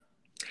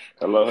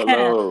Hello,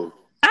 hello.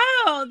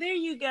 Oh, there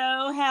you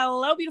go.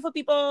 Hello, beautiful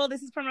people.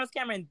 This is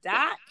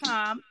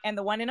PrimroseCameron.com and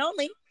the one and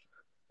only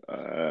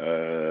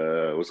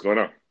What's going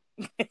on?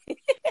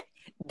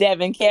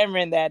 Devin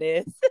Cameron, that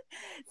is.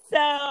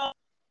 So,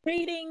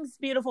 greetings,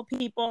 beautiful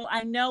people.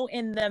 I know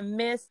in the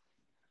midst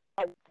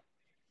of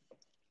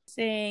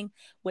seeing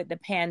with the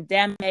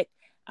pandemic,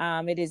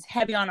 it is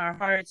heavy on our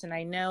hearts, and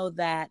I know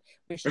that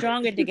we're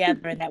stronger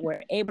together and that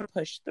we're able to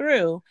push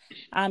through.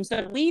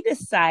 So we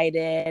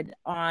decided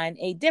on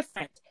a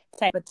different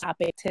type of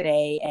topic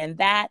today, and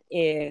that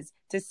is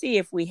to see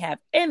if we have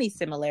any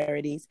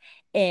similarities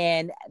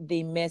in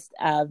the midst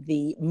of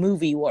the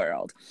movie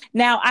world.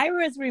 Now, I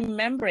was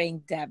remembering,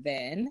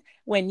 Devin,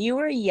 when you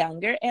were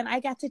younger, and I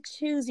got to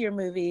choose your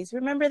movies.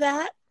 Remember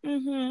that?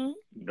 Mm-hmm.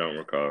 Don't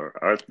recall.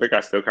 I think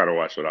I still kind of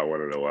watched what I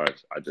wanted to watch.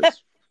 I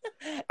just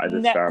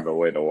No, found a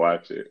way to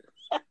watch it.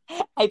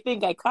 I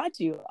think I caught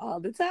you all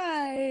the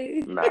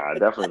time. Nah,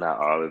 definitely not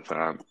all the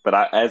time.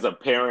 But as a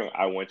parent,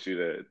 I want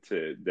you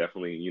to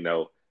definitely,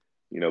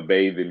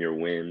 bathe in your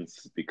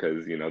wins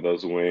because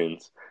those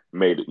wins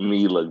made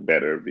me look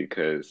better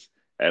because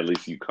at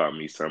least you caught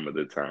me some of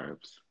the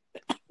times.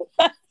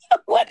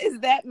 What does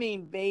that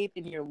mean, bathe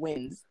in your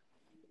wins?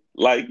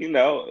 Bathe in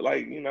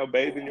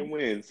your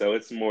wins. So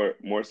it's more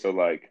so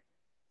like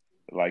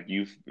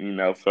you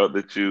felt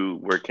that you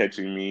were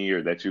catching me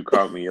or that you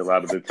caught me a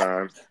lot of the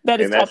times,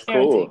 That is and called that's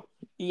parenting. cool,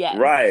 Yes.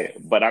 right?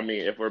 But I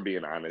mean, if we're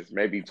being honest,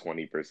 maybe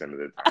 20% of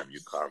the time you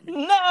caught me.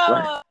 Like,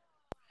 No,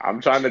 I'm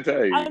trying to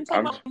tell you, I'm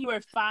talking about when you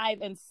were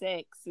 5 and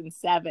 6 and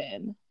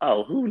 7.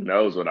 oh, who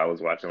knows what I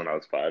was watching when I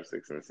was 5,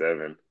 6, and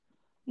 7.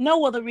 No,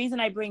 well, the reason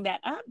I bring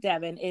that up,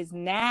 Devin, is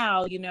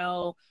now,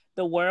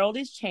 the world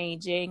is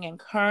changing, and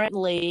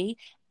currently,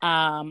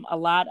 a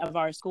lot of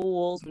our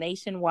schools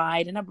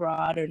nationwide and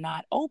abroad are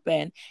not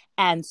open.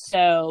 And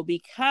so,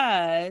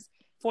 because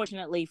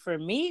fortunately for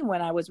me,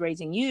 when I was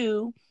raising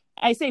you,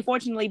 I say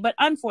fortunately, but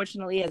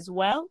unfortunately as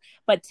well,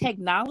 but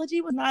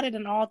technology was not at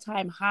an all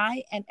time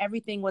high and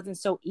everything wasn't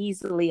so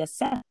easily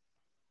accessible.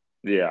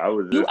 Yeah, I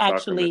was You just talking to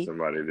actually,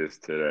 somebody this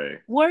today.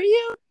 were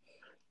you?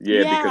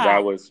 Yeah, because Yeah,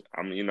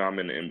 I'm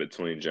in the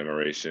in-between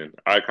generation.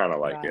 I kind of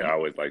like it. I right.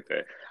 always like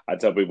that. I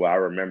tell people I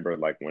remember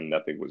like when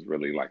nothing was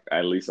really like,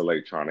 at least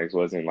electronics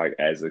wasn't like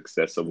as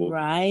accessible. I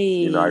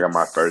Right. got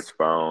my first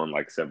phone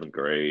like seventh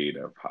grade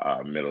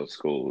of middle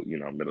school. And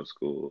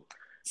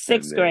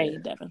Sixth then,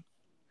 grade, Devin.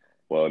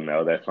 well,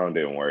 no, that phone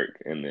didn't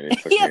work. And then it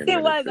took me Yes, a it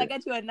minute was. I to,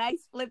 got you a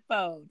nice flip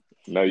phone.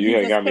 no, you You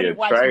had just got me a couldn't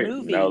watch track.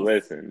 No, movies.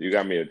 listen, you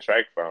got me a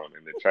track phone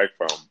and the track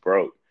phone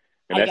broke.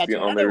 And I that's got the you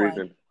only another one.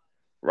 reason.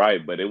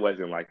 Right, but it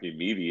wasn't like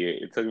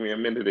immediate. It took me a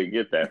minute to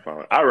get that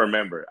phone. I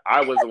remember.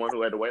 I was the one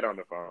who had to wait on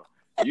the phone.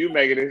 You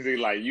making it seem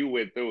like you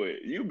went through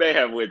it. You may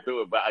have went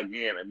through it, but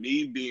again,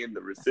 me being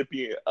the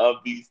recipient of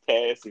these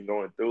tasks and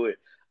going through it,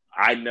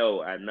 I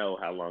know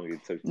how long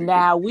it took to get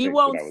Now, the we things that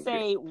won't I was getting.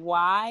 say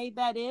why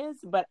that is,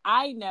 but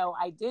I know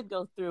I did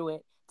go through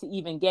it to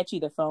even get you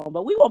the phone,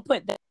 but we won't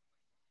put that.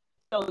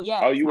 So, Oh,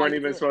 yes, you how weren't you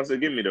even did. supposed to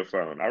give me the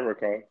phone. I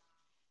recall.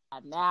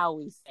 Now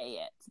we say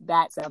it.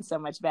 That sounds so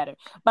much better.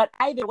 But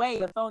either way,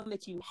 the phone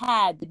that you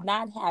had did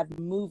not have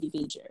movie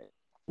features.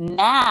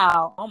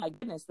 Now, oh my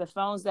goodness, the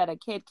phones that a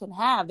kid can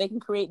have, they can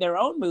create their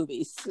own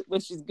movies,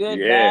 which is good,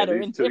 Yeah, bad,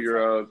 or these two indifferent.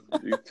 year olds,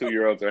 these 2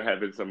 year olds are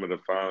having some of the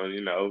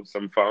phones.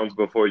 Some phones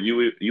before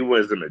you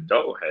as an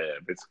adult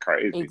have. It's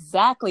crazy.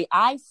 Exactly.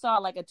 I saw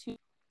like a two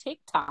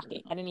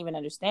TikToking. I didn't even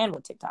understand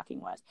what TikToking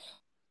was.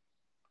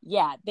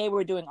 Yeah, they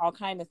were doing all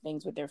kinds of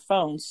things with their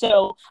phones.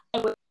 So I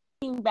was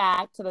thinking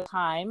back to the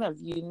time of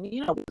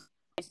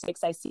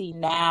six. I see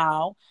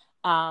now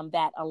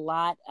that a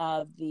lot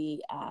of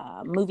the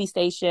movie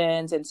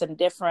stations and some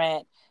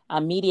different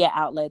media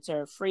outlets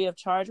are free of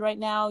charge right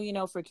now.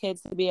 For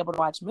kids to be able to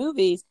watch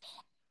movies.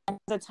 And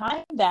the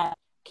time that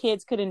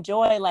kids could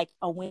enjoy like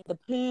a Winnie the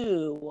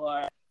Pooh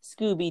or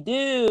Scooby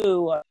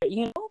Doo or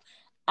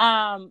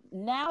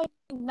now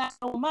not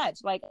so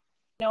much. Like,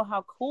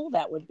 how cool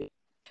that would be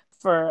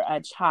for a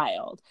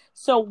child.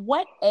 So,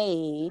 what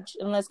age,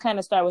 and let's kind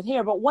of start with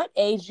here, but what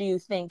age do you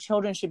think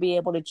children should be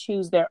able to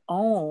choose their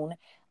own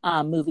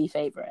movie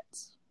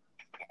favorites?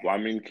 Well, I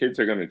mean, kids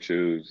are gonna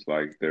choose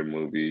like their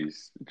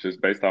movies just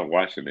based off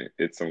watching it.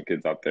 It's some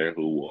kids out there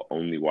who will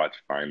only watch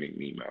Finding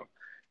Nemo,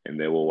 and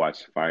they will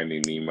watch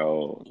Finding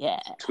Nemo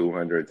Yeah.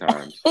 200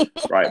 times,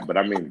 right? But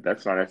I mean,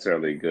 that's not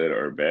necessarily good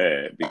or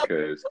bad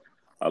because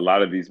a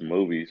lot of these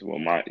movies, well,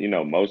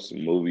 most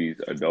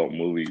movies, adult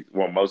movies,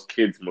 well, most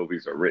kids'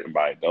 movies are written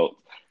by adults,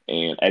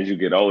 and as you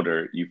get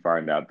older, you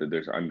find out that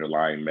there's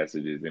underlying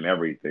messages in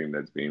everything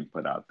that's being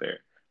put out there,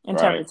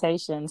 right?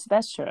 Interpretations.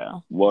 That's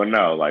true. Well,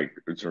 no, like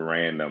it's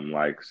random.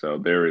 Like, so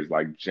there is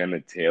like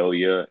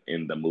genitalia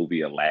in the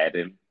movie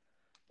Aladdin,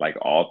 like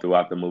all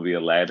throughout the movie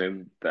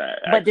Aladdin. The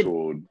But did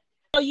actual. they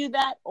tell you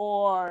that,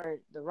 or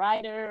the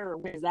writer, or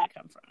where does that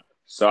come from?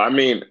 So, I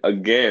mean,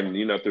 again,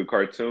 through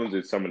cartoons,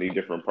 there's so many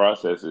different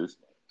processes.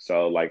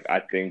 So, like, I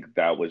think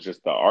that was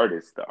just the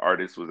artist. The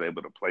artist was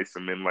able to place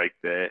them in like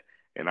that.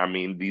 And I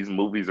mean, these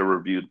movies are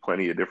reviewed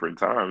plenty of different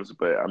times,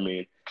 but I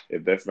mean,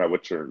 if that's not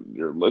what you're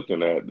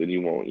looking at, then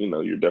you won't,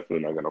 you're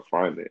definitely not gonna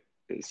find it.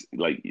 It's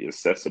like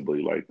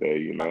accessibly like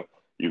that.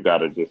 You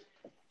gotta just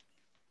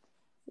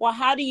Well,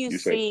 how do you you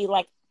say, see,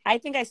 like, I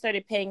think I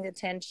started paying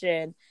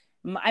attention.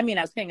 I mean,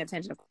 I was paying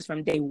attention, of course,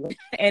 from day one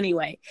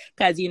anyway,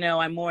 because,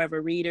 I'm more of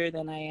a reader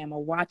than I am a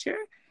watcher.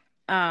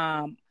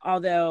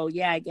 Although,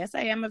 yeah, I guess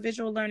I am a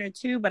visual learner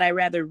too, but I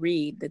rather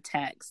read the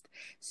text.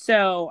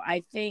 So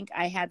I think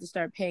I had to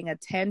start paying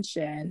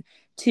attention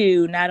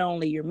to not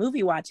only your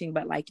movie watching,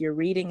 but like your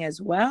reading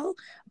as well.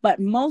 But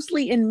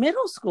mostly in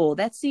middle school,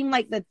 that seemed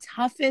like the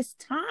toughest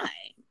time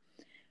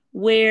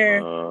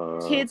where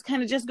kids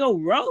kind of just go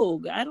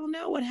rogue. I don't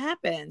know what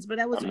happens, but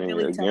that I was a mean,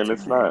 really tough again,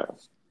 time.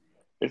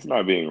 it's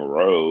not being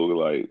rogue.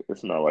 Like,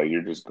 it's not like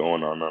you're just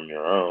going on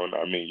your own.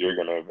 I mean, you're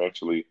gonna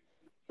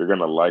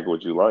like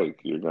what you like.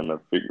 You're gonna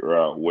figure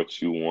out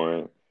what you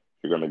want.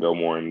 You're gonna go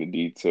more into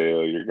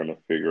detail. You're gonna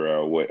figure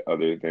out what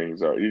other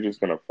things are. You're just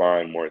gonna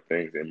find more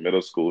things. In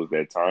middle school is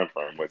that time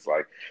frame where it's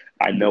like,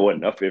 I know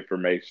enough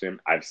information.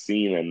 I've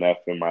seen enough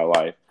in my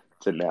life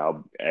to now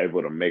be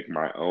able to make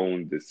my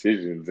own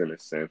decisions in a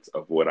sense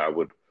of what I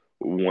would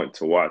want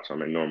to watch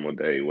on a normal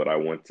day, what I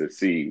want to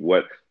see,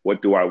 what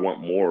do I want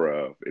more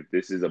of? If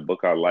this is a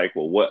book I like,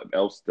 well, what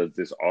else does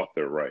this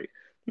author write?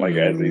 Like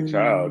as a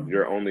child, Mm.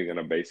 you're only going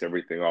to base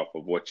everything off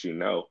of what you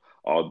know.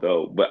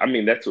 But I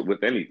mean, that's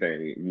with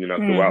anything,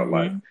 throughout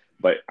life. Mm-hmm.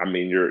 But I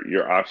mean,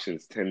 your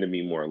options tend to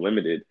be more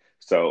limited.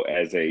 So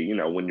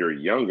when you're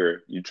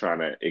younger, you're trying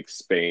to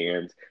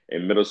expand.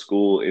 In middle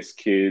school, it's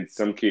kids.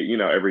 Some kid,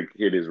 every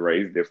kid is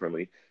raised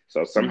differently.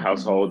 So some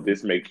household,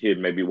 Mm-hmm. this kid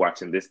may be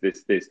watching this,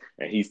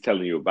 and he's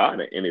telling you about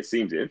it, and it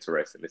seems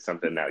interesting. It's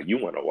something now you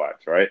want to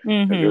watch, right?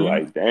 Because you're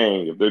Mm-hmm. like,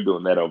 dang, if they're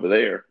doing that over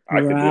there,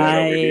 I could do that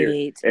over here.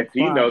 Right. If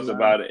he knows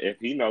about it,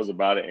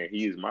 and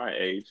he's my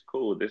age,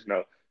 cool. There's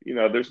no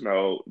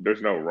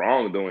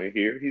wrongdoing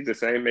here. He's the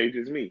same age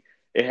as me.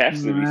 It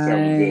has to be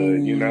something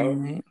good.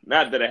 Right.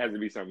 Not that it has to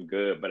be something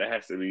good, but it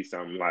has to be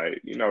something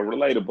like,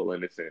 relatable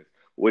in a sense,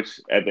 which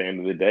at the end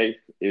of the day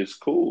is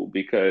cool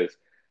because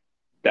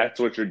that's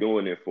what you're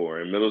doing it for.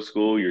 In middle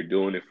school, you're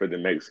doing it for the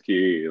next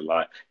kid.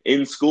 Like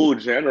in school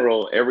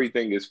general,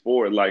 everything is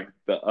for like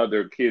the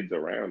other kids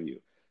around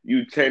you.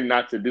 You tend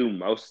not to do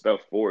most stuff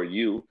for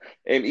you.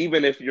 And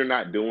even if you're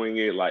not doing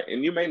it, like,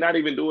 and you may not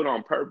even do it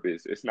on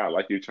purpose, it's not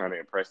like you're trying to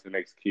impress the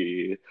next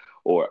kid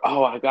or,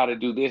 oh, I got to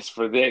do this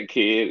for that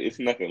kid. It's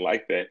nothing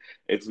like that.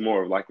 It's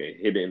more of like a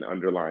hidden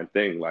underlying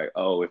thing. Like,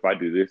 oh, if I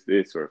do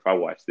this, or if I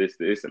watch this,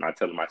 and I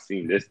tell them I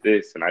seen this,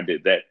 and I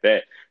did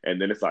that. And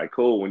then it's like,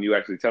 cool, when you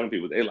actually telling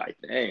people, they like,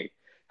 dang,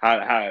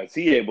 how is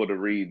he able to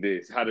read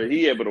this? How did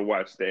he able to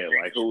watch that?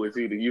 Like, who is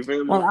he? Do you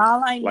feel Well,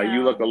 me? Like,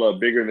 you look a little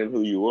bigger than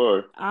who you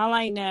are. all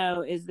I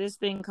know is this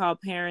thing called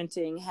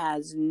parenting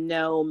has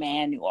no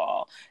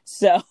manual.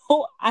 So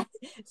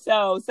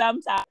so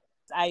sometimes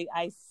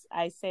I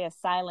say a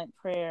silent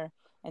prayer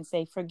and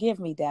say, "Forgive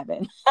me,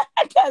 Devin,"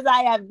 because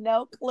I have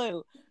no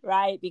clue,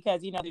 right?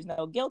 Because there's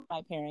no guilt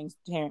by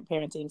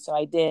parenting, so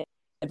I did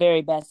the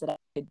very best that I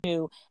could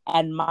do,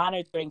 and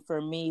monitoring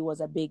for me was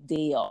a big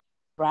deal,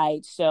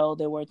 right? So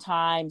there were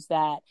times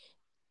that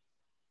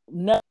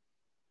no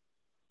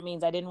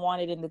means I didn't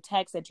want it in the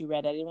text that you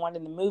read. I didn't want it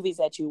in the movies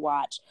that you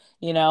watch.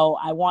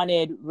 I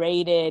wanted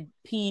rated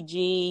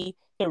PG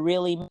to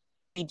really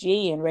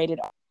PG, and rated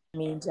R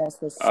mean just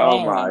the Oh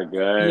same. my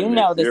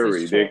goodness, This you're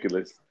is true.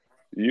 ridiculous.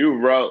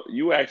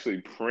 You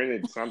actually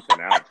printed something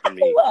out for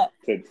me What?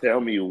 to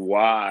tell me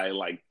why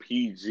like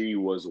PG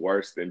was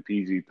worse than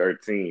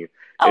PG-13.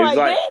 Oh, It's I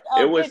like did? it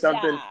Oh, was good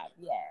something, job.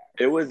 Yeah,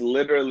 it was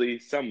literally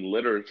some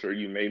literature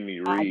you made me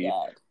I read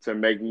did. to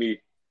make me,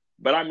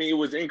 but I mean, it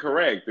was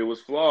incorrect. It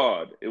was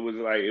flawed. It was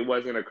like, it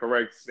wasn't a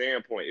correct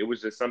standpoint. It was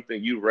just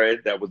something you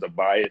read that was a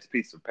biased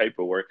piece of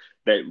paperwork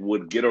that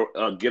would get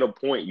a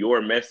point,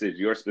 your message,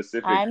 your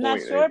specific I'm not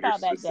point, sure and your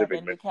about that, specific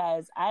Devin, message.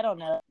 because I don't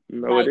know.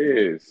 No, it My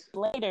is.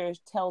 later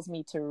tells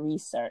me to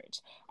research.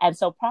 And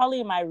so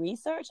probably in my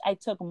research, I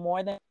took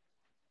more than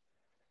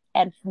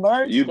and You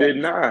merged did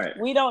it. not.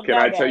 We don't Can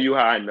know I tell that. you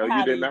how I know you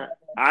How do did you, not? Devin?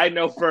 I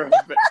know for a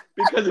fact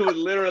because it was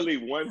literally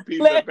one piece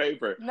of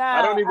paper.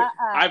 I No, don't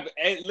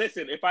even.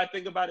 Listen. If I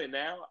think about it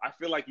now, I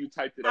feel like you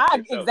typed it up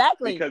yourself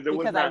exactly, because there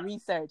was because I not.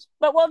 researched.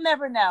 But we'll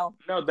never know.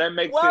 No, that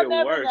makes We'll it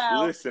never worse.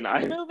 know. Listen,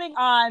 Moving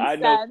on, I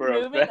know son. for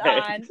a Moving on.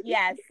 fact.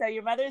 Yes. So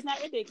your mother is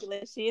not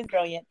ridiculous. She is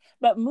brilliant.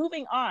 But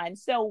moving on.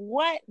 So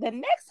what the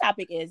next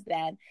topic is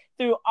then,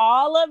 through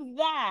all of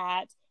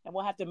that, and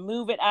we'll have to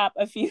move it up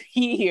a few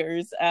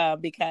years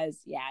because,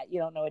 yeah, you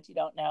don't know what you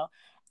don't know.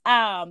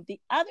 The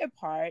other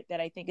part that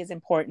I think is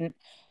important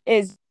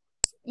is,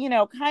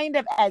 kind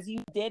of as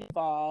you did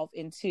evolve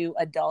into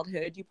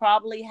adulthood, you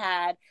probably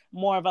had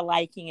more of a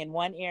liking in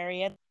one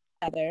area than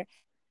the other.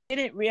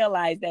 Didn't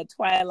realize that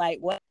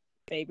Twilight was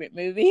my favorite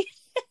movie.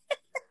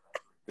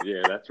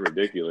 Yeah, that's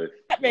ridiculous.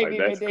 That made Like, me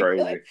that's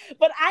ridiculous. crazy.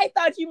 But I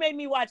thought you made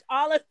me watch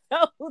all of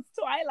those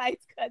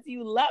Twilights because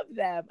you love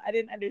them. I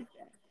didn't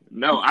understand.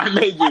 No, I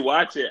made you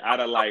watch it out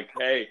of like,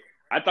 hey,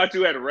 I thought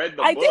you had read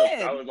the I books. I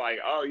did. was like,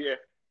 oh yeah.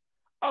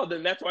 Oh,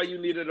 then that's why you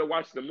needed to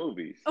watch the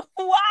movies.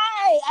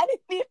 Why?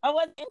 I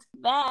wasn't into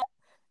that.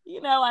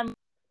 I'm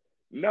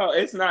No,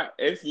 it's not.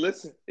 It's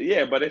listen,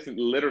 yeah, but it's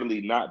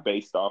literally not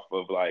based off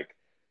of like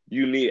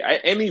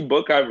any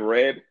book I've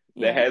read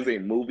that yeah. has a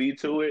movie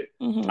to it,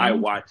 I Mm-hmm.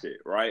 watch it,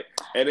 right?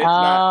 And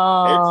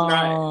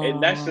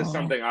and that's just Oh.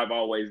 something I've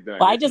always done.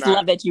 Well, I It's just not,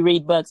 love that you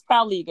read books.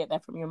 Probably you get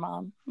that from your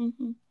mom.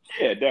 Mm-hmm.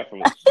 yeah,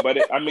 definitely.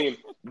 But I mean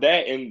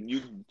that, and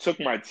you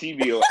took my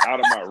TV out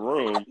of my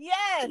room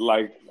Yes.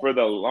 like for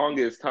the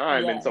longest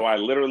time, and Yes. so I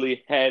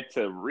literally had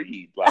to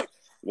read. Like,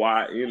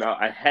 why?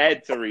 I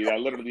had to read. I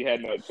literally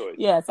had no choice.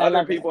 Yes, I Other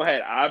love it. people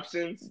had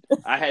options.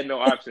 I had no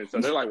options. So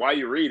they're like, "Why are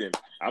you reading?"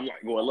 I'm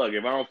like, "Well, look,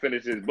 if I don't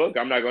finish this book,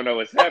 I'm not gonna know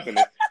what's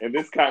happening." And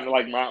this kind of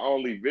like my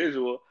only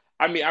visual.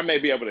 I mean, I may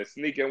be able to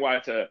sneak and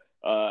watch a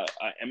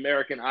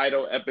American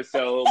Idol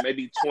episode,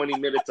 maybe 20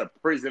 minutes of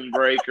Prison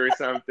Break or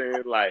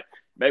something. Like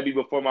maybe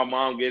before my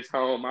mom gets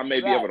home, I may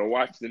be Right. able to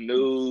watch the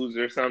news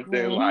or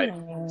something like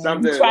Mm-hmm.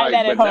 something Try like,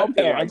 that at but home,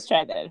 nothing like, parents.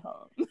 Try that at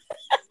home.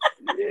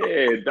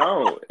 yeah,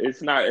 don't.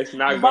 It's not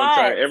gonna But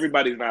turn.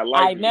 Everybody's not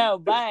like I me. know,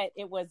 but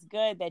it was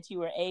good that you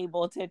were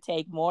able to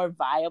take more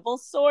viable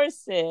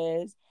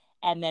sources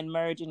and then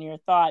merge in your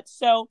thoughts.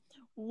 So,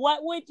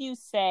 what would you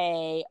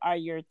say are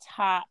your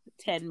top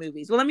 10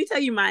 movies? Well, let me tell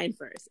you mine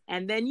first,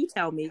 and then you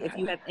tell me if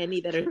you have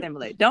any that are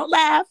similar. Don't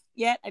laugh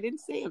yet. I didn't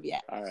say them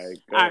yet. All right,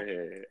 go All right.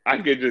 ahead. I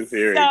could just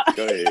hear So, it.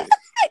 Go ahead.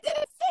 I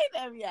didn't say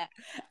them yet.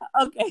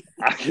 Okay.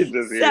 I could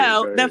just hear it.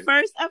 So, Go the ahead.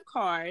 first, of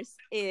course,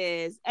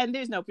 is, and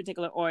there's no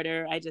particular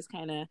order. I just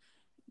kind of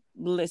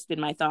listed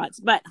my thoughts,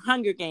 but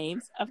Hunger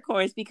Games, of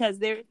course, because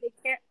they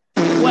care.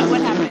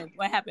 What happened?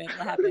 What happened?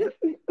 What happened?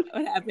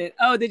 What happened?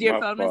 Oh, did your My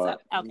phone mess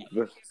fault. up? Okay,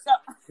 The, so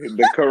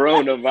the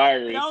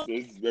coronavirus don't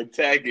is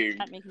attacking.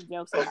 not making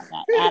jokes about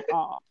that at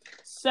all.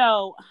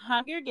 So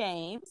Hunger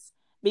Games,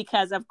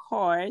 because of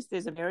course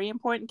there's a very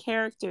important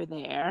character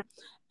there.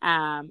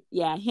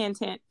 Yeah, hint,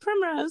 hint,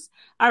 Primrose.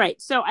 All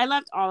right, so I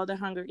loved all of the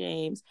Hunger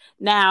Games.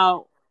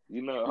 Now,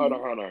 Hold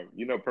on.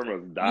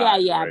 Primrose yeah,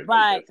 dies, yeah, right? Like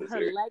but that's a her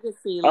serious.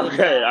 legacy lives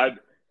Okay, on.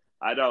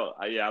 I don't,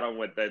 yeah, I don't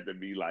want that to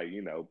be like,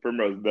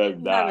 Primrose does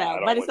No, die. I no,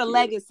 don't but it's want a you to.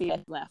 legacy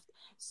that's left.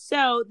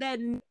 So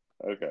then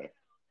Okay.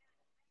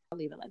 I'll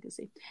leave a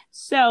legacy.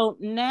 So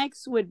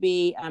next would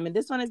be, and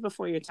this one is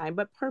before your time,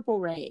 but Purple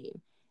Rain.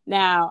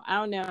 Now, I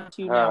don't know if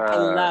you know, I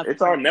love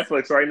It's on Prince.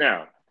 Netflix right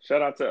now.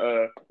 Shout out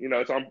to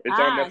it's on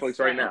Netflix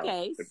right So now.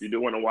 okay. If you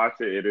do want to watch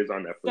it, it is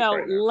on Netflix So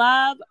right now.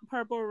 love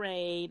Purple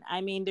Rain.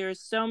 I mean, there's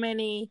so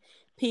many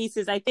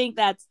pieces. I think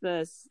that's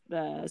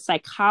the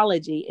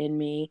psychology in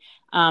me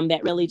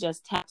that really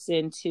just taps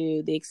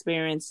into the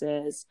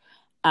experiences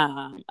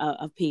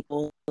of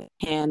people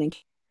and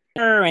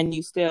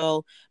you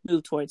still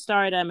move towards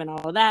stardom and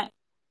all of that.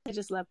 I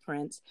just love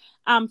Prince.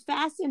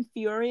 Fast and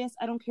Furious.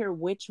 I don't care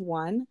which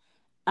one.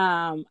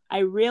 I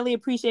really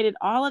appreciated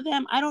all of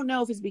them. I don't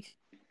know if it's because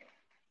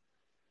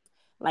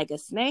like a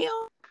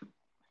snail.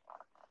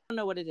 I don't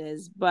know what it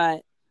is,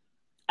 but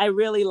I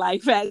really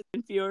like Fast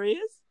and Furious,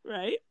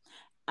 right?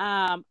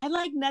 I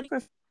like Nutty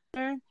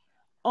Professor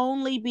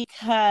only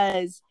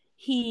because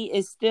he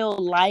is still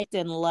liked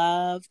and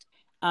loved,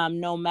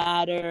 no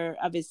matter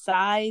of his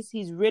size.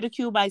 He's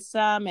ridiculed by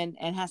some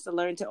and has to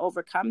learn to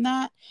overcome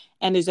that.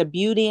 And there's a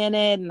beauty in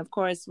it. And of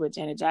course, with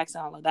Janet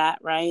Jackson, all of that,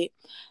 right?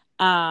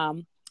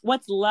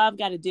 What's love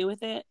got to do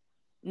with it?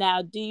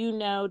 Now, do you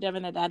know,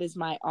 Devin, that is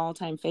my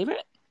all-time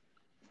favorite?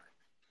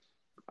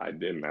 I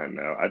did not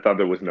know. I thought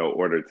there was no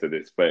order to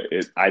this, but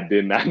I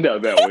did not know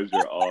that was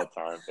your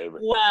all-time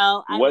favorite.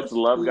 Well, I will What's show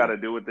love got you.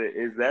 to do with it?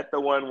 Is that the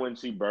one when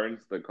she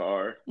burns the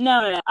car?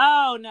 No.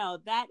 Oh, no,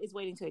 that is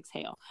Waiting to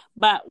Exhale.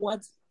 But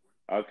what's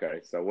Okay,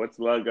 so what's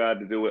love got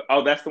to do with?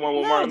 Oh, that's the one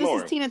with no, Martin this is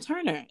Lawrence. Tina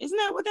Turner. Isn't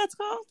that what that's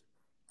called?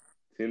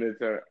 Tina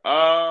Turner.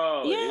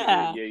 Oh, is it?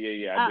 Yeah.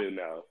 Yeah. I do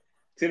know.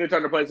 Tina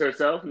Turner plays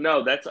herself.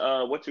 No, that's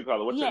what you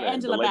call it. What's her Yeah, name? The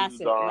Angela Lady Who's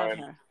Bassett. Love on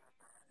her.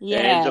 Yeah.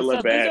 Angela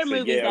So these are Bassett.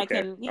 movies Yeah, that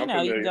okay, can, I'm you can go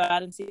familiar.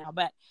 out and see now.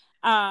 But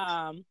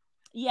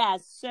yeah,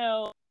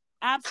 so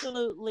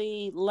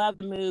absolutely love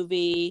the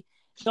movie.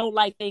 Don't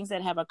like things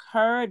that have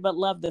occurred, but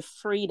love the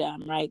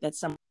freedom, right? That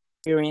some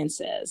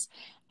experiences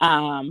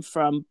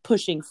from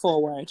pushing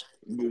forward.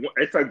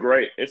 It's a It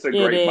great is.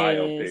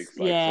 biopics.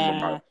 Like some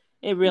of my Yeah.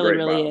 It really, great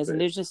really is. And biopics.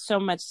 there's just so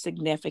much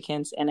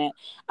significance in it.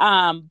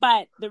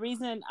 But the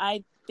reason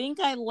I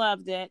think I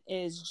loved it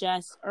is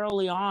just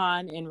early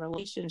on in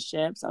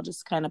relationships. I'll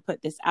just kind of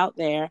put this out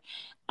there.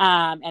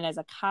 And as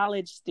a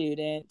college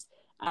student,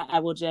 I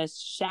will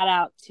just shout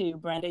out to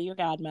Brenda, your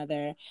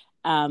godmother.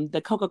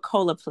 The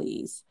Coca-Cola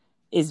Please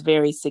is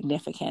very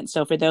significant.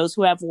 So for those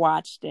who have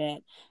watched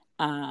it,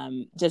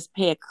 just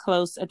pay a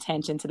close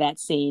attention to that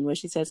scene where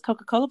she says,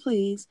 Coca-Cola,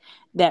 please.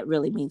 That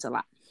really means a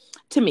lot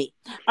to me.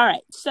 All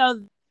right.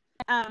 So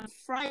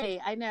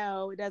Friday, I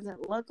know it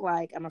doesn't look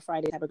like I'm a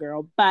Friday type of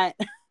girl, but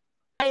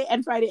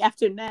and Friday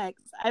after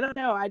next, I don't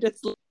know. I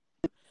just,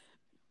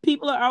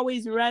 people are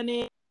always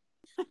running.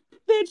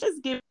 They're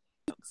just giving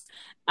jokes.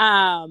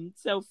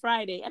 So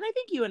Friday, and I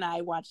think you and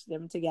I watched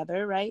them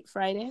together, right?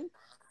 Friday.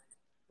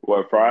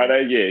 What,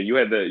 Friday? Yeah,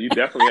 you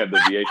definitely had the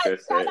VHS Shout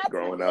set out to the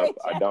growing up.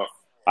 VHS.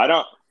 I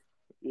don't,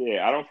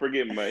 yeah, I don't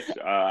forget much.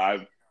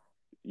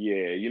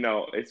 Yeah,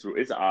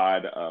 it's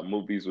odd.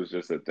 Movies was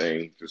just a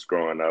thing just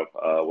growing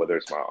up. Whether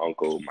it's my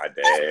uncle, my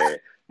dad,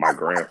 my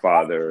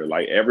grandfather,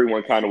 like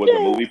everyone kind of was a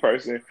Yeah, movie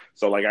person.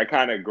 So like I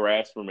kind of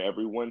grasped from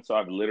everyone. So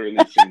I've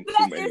literally seen too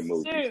that many is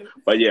movies. true.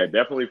 But yeah,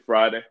 definitely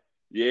Friday.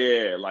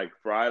 Yeah, like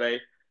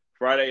Friday.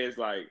 Friday is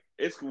like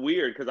it's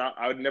weird because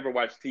I would never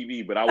watch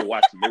TV, but I would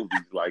watch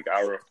movies.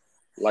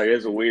 Like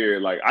it's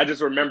weird. Like I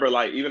just remember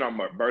like even on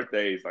my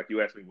birthdays, like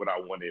you asked me what I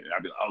wanted, and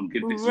I'd be like, "Oh,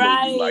 get this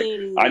movie." Like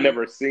I Right.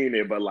 never seen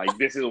it, but like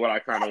this is what I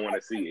kind of want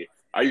to see it.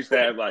 I used to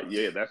have like,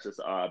 yeah, that's just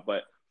odd.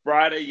 But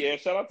Friday, yeah,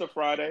 shout out to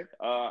Friday.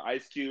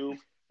 Ice Cube,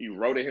 he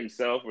wrote it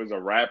himself as a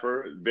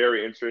rapper.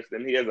 Very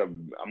interesting. He has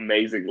an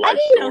amazing I life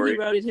didn't know he story.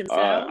 wrote it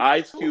himself.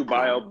 Ice Cube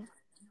bio, Wow.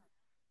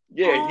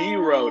 yeah, he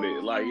wrote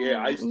it. Like, yeah,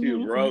 Oh. Ice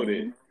Cube wrote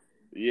it. Hmm.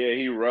 Yeah,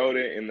 he wrote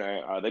it, and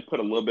they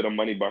put a little bit of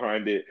money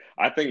behind it.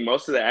 I think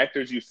most of the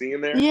actors you see in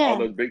there, all Yeah.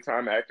 those big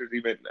time actors,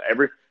 even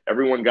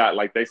everyone got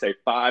like they say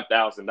Oh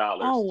 $5,000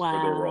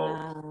 for their role.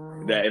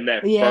 wow. That in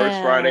that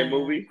first Friday Yeah.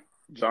 movie,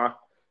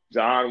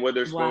 John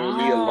Witherspoon,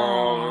 Nia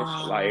Long,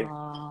 like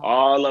Wow.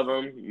 all of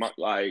them,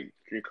 like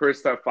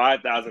Chris,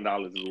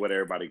 $5,000 is what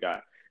everybody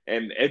got.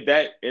 And at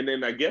that, and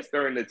then I guess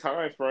during the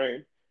time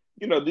frame,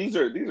 these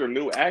are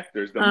new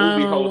actors. The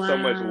movie Oh holds so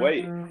much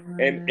weight,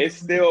 and wow. it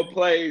still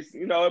plays.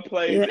 It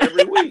plays Yeah.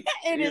 every week.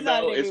 It is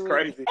on It's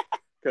every week. crazy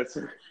because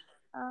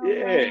Oh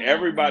yeah,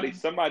 wow.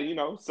 somebody,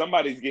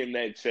 somebody's getting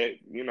that check.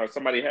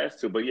 Somebody has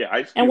to. But yeah,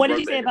 Ice And Cube what did wrote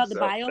you say that about the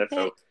himself. That's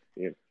biopic? so.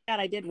 Yeah. God,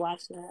 I did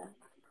watch that.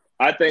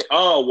 I think.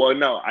 Oh well,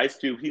 no, Ice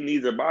Cube. He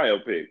needs a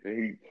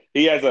biopic.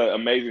 He has an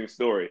amazing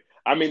story.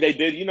 I mean, they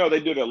did. They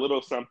did a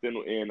little something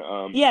in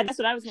Yeah, that's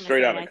what I was gonna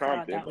Straight say. Outta I thought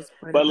Compton, that was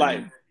part but of like,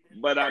 it.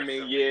 but I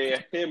mean,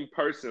 yeah, him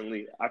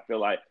personally, I feel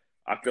like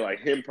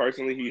him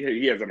personally,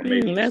 he has an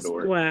amazing That's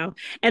story. wow.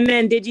 And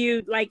then did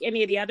you like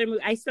any of the other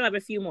movies? I still have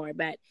a few more,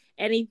 but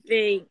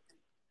anything.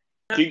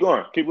 Keep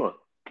going, keep going.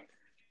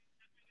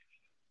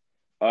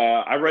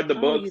 I read the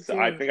Oh, you books.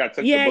 I did. think I took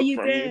the Yeah, books you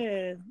from you.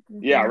 did.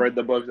 Yeah, I Hmm. read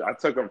the books. I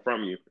took them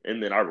from you,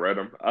 and then I read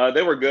them.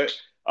 They were good.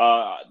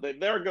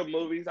 They were good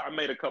movies. I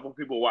made a couple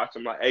people watch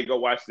them. Like, hey, go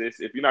watch this.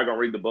 If you're not gonna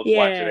read the book,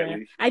 watch it at Yeah,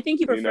 least. I think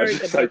you preferred the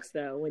Just like, books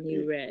though yeah, when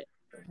you read it.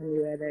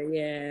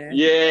 Yeah,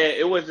 yeah.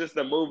 It was just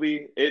a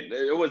movie.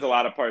 It was a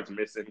lot of parts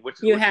missing, you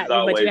which is had, but you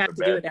always have a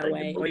to do it bad that thing in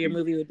way, or your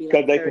movies movie would be because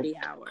like they can. 30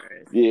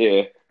 hours.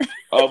 Yeah,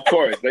 of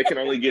course they can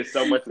only get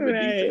so much of the Right.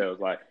 details.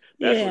 Like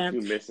that's what Yeah.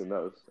 you missing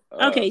those.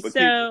 Okay, But keep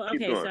so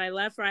keep going. I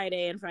love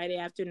Friday and Friday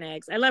After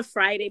Next. I love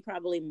Friday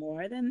probably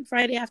more than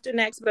Friday After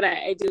Next, but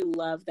I do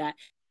love that.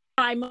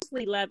 I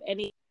mostly love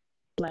any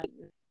like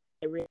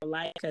real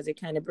life because it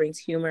kind of brings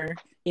humor,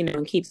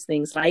 and keeps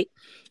things light.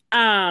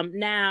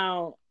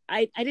 Now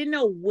I didn't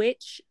know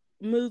which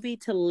movie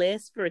to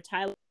list for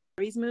Tyler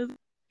Perry's movie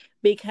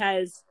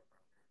because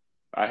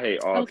I hate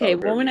all okay, Tyler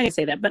well Perry we're not gonna movies.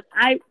 say that, but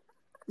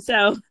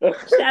so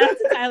shout out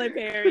to Tyler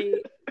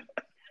Perry.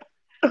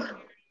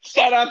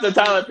 Shout out to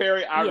Tyler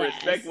Perry. I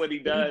respect Yes, what he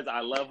does.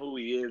 I love who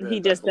he is he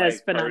as a just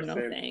does black phenomenal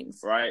person, things.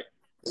 right?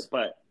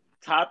 But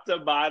top to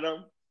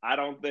bottom, I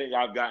don't think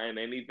I've gotten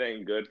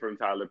anything good from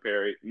Tyler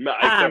Perry, no,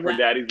 except for Well,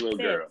 Daddy's Little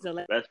that's it. Girl. So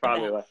let's That's do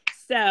probably that. like,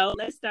 So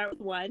let's start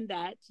with one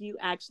that you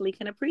actually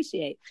can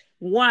appreciate.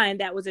 One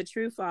that was a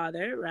true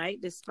father,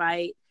 right?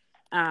 Despite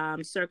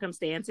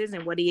circumstances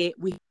and what we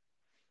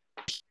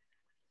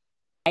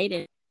right?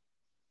 And,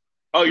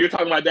 oh, you're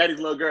talking about Daddy's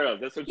Little Girl.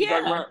 That's what you're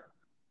talking yeah, about?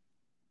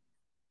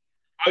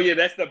 Oh, yeah,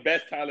 that's the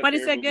best Tyler but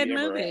it's Perry a good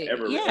movie movie.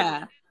 ever.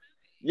 Yeah.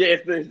 Yeah,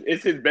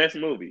 it's his best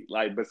movie.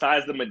 Like,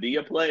 besides the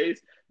Medea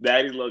plays,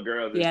 Daddy's Little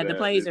Girls is Yeah, the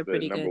plays are the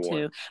pretty number good one.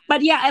 too.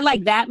 But yeah, I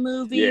like that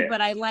movie, Yeah.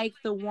 but I like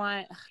the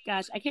one,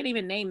 gosh, I can't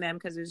even name them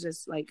because there's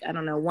just like, I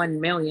don't know, 1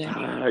 million.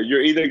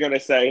 You're either gonna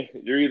say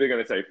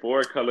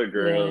Four Color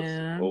Girls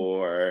Yeah.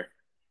 or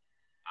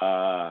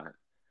uh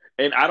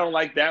and I don't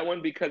like that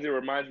one because it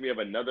reminds me of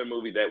another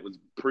movie that was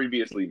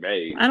previously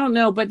made. I don't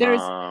know, but I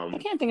Um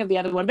can't think of the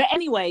other one. But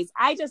anyways,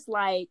 I just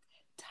like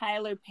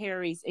Tyler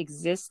Perry's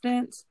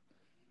existence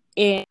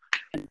in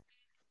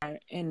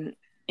in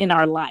in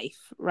our life,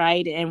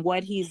 right? And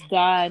what he's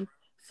done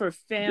for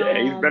yeah,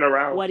 he's film, been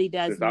around what he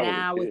does since I was a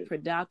now with kid.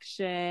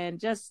 production,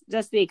 just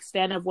the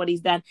extent of what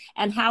he's done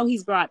and how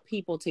he's brought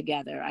people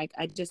together.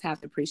 I just have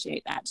to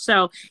appreciate that.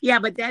 So yeah,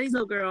 but Daddy's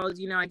Little Girls,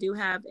 I do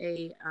have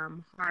a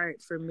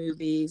heart for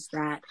movies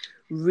that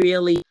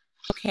really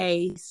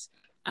showcase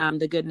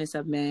the goodness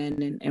of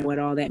men and what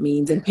all that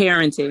means and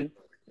parenting.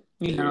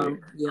 Yeah,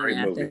 great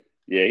Yeah, movie.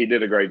 Yeah, he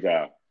did a great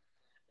job.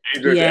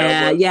 Idris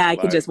yeah, Elba, yeah. I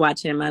could like just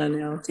watch him. I don't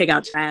know, take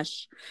out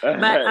trash,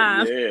 but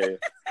yeah.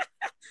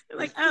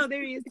 like, oh,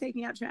 there he is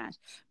taking out trash.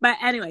 But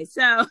anyway,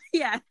 so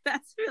yeah,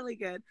 that's really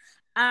good.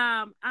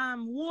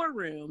 War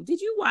Room. Did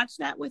you watch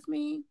that with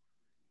me?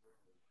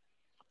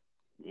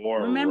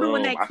 War Remember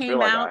when Room. that I feel came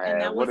like out I and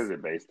have. that What was is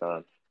it based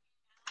on?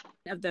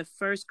 of the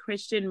first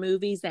Christian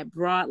movies that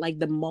brought like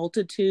the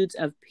multitudes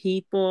of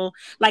people.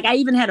 Like I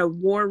even had a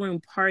war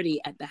room party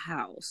at the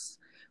house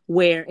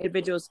where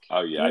individuals.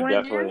 Oh yeah, You I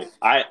weren't there? definitely.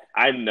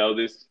 I know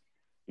this.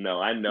 No,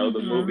 I know the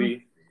Mm-hmm.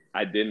 movie.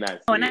 I did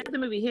not Oh, see and I have it. the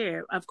movie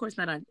here. Of course,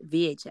 not on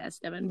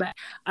VHS, Devin, but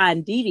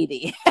on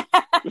DVD.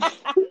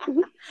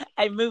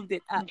 I moved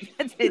it up to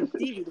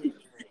DVD.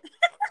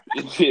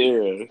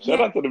 Yeah, shout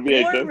Yeah, out to the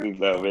War Room. VHSs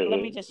though, Let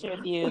me man. just share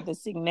with you the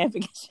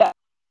significant shot.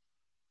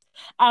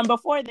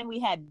 Before then we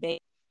had Big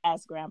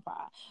Ass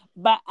Grandpa,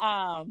 but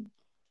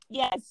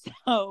yeah.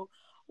 So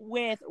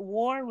with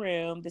War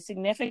Room, the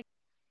significant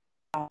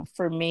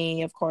for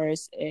me, of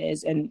course,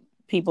 is and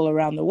people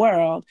around the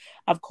world,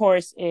 of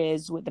course,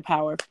 is with the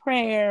power of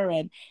prayer,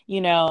 and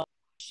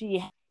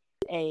she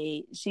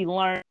she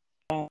learned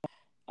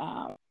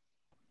um,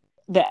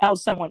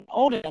 someone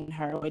older than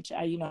her, which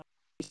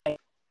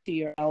to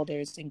your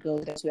elders and go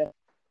those who have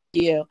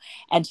you,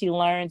 and she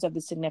learns of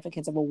the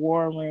significance of a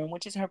war room,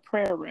 which is her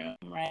prayer room,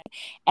 right?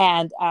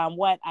 And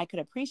what I could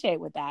appreciate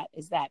with that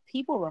is that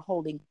people were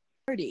holding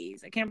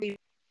parties. I can't believe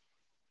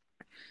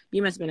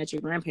you must have been at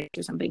your grandparents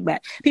or something,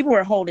 but people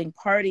were holding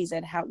parties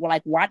at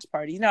like watch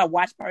parties. A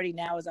watch party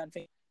now is on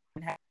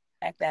Facebook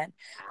back then.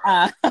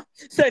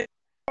 So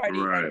party,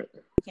 and Right.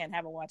 you can't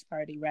have a watch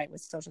party, right,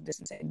 with social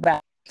distancing,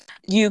 but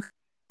you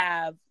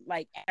have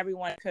like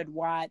everyone could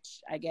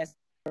watch, I guess,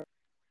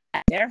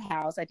 at their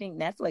house. I think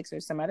Netflix or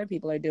some other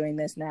people are doing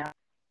this now,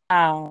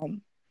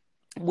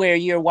 where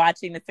you're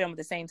watching the film at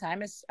the same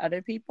time as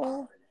other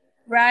people.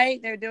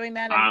 Right, they're doing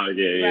that, Oh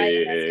yeah, right, yeah,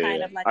 and that's yeah, kind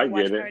yeah. of like a I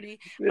watch get it. party.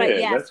 But Yeah,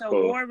 yeah, that's so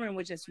cool. War Room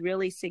was just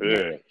really Yeah.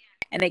 significant,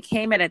 and it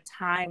came at a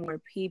time where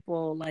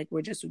people like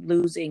were just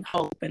losing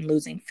hope and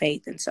losing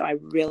faith, and so I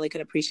really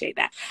could appreciate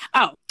that.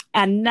 Oh,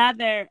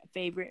 another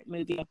favorite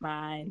movie of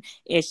mine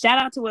is shout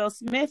out to Will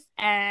Smith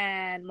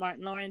and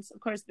Martin Lawrence. Of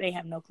course, they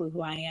have no clue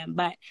who I am,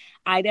 but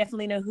I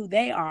definitely know who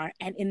they are.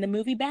 And in the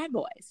movie Bad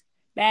Boys,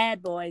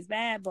 Bad Boys,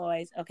 Bad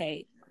Boys.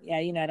 Okay, yeah,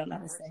 I don't know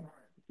this thing.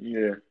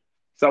 Yeah.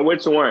 So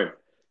which one?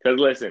 Because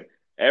listen,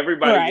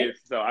 everybody Right.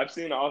 gets. So I've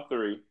seen all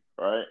three,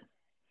 right?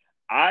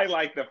 I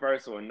like the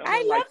first one. No I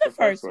one love likes the the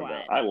first first one though.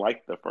 one. I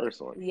like the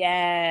first one.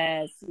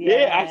 Yes,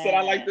 Yeah, I said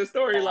I like yes, the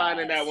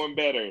storyline in that yes. one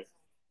better.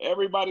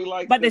 Everybody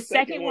likes But the the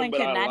second second one, one but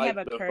could I not have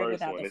like the occurred first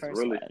without one. the It's first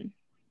really one.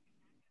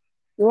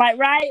 Like,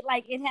 right?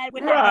 Like would have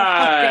no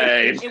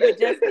right. foundation. It would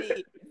just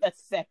be the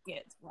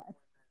second one.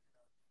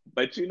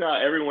 But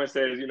everyone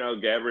says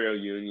Gabrielle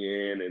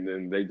Union, and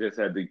then they just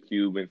had the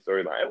Cuban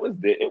storyline.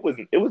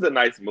 It was a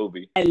nice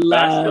movie, I but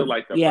I still love,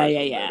 like the yeah, first yeah,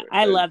 one yeah. better,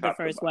 I love the top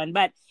to first bottom. one,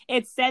 but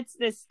it sets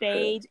the Yeah.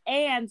 stage.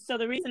 And so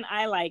the reason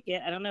I like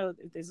it, I don't know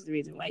if this is the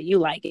reason why you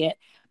like it,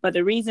 but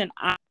the reason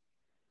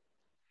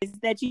is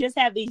that you just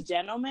have these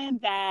gentlemen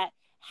that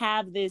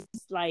have this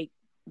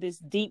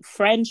deep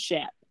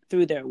friendship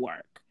through their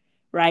work,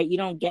 right? You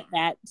don't get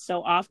that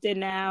so often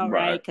now,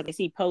 right? Right. Because I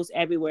see posts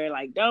everywhere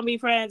like "Don't be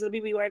friends with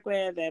people you work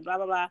with" and blah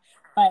blah blah.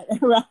 But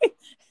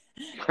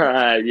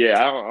right,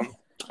 Yeah,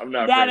 I'm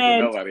not that friends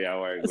with and nobody I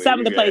work with. some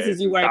of You the places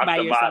guys, you from work top by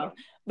to yourself. bottom.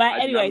 But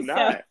anyway, I'm so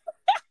not.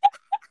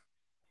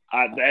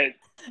 I that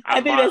I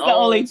I'm think my that's the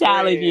only own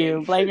challenge. You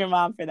friend. blame your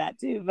mom for that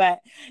too. But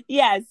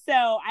yeah,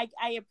 so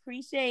I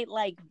appreciate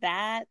like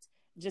that,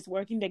 just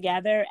working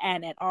together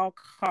and at all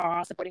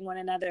costs supporting one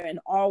another and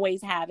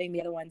always having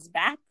the other one's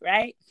back,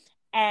 right?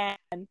 And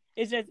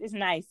it's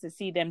nice to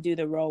see them do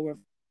the role of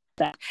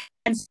that.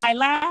 And so my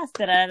last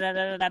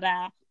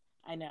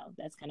I know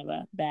that's kind of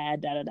a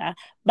bad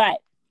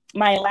but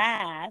my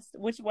last,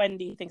 which one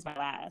do you think is my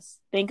last?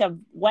 Think of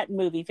what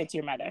movie fits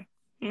your mother.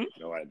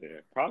 No idea.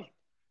 Probably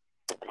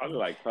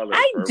like Color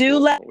I do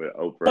Purple love, with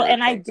Oprah or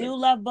and I something. do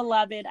love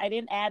Beloved. I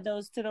didn't add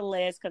those to the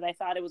list because I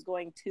thought it was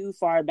going too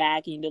far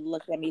back and you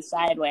looked at me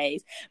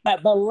sideways.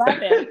 But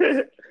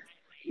Beloved,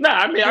 No,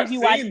 I mean did I've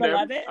you watch seen them.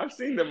 Beloved? I've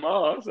seen them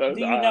all. So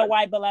Do you know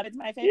why Beloved's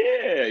my favorite?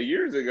 yeah,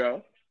 years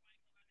ago.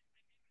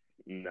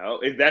 No,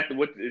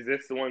 what is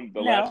this the one?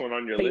 The last No. one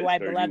on your I'll tell you why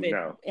list, or you Beloved,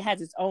 know? it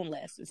has its own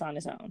list. It's on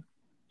its own.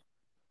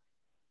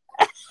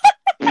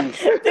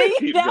 Do you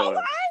Keep know going.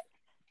 why?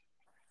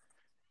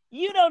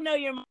 You don't know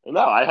your mom.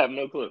 No, I have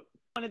no clue.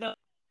 One of those.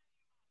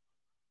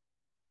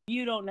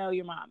 You don't know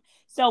your mom.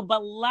 So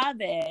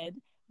Beloved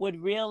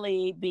would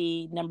really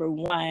be number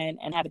one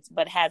and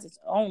has its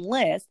own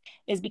list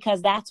is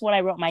because that's what I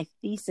wrote my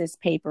thesis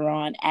paper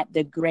on at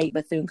the great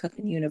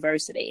Bethune-Cookman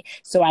University.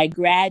 So I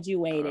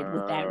graduated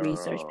with that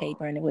research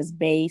paper and it was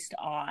based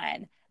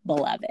on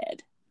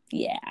Beloved.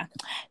 Yeah.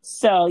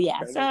 So Okay,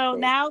 so cool.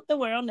 now the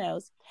world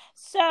knows.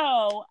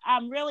 So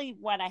really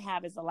what I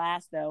have is the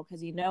last though,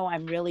 because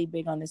I'm really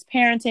big on this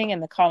parenting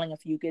and the calling a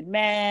few good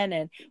men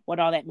and what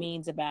all that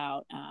means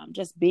about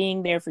just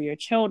being there for your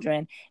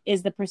children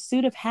is the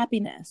pursuit of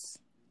happiness.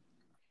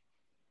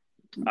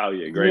 Oh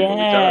yeah, great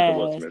movie. Shout out to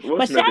Will Yes. Smith. Will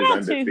But Smith shout is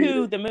out to who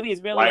undefeated. the movie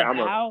is really Like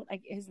about.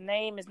 Like his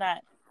name is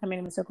not coming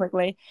to me so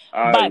quickly.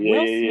 yeah, But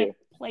Will yeah. Smith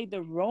played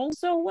the role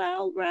so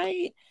well,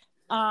 right?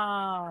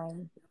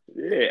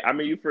 Yeah, I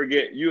mean, you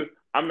forget.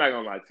 I'm not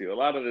gonna lie to you. A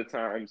lot of the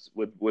times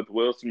with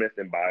Will Smith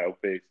in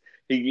biopics,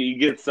 he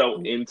gets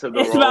so into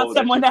the It's about role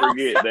that you someone else.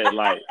 forget that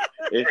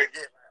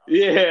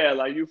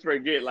like you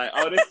forget like,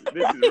 oh, this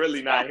is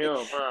really not him,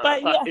 huh?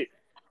 But yeah.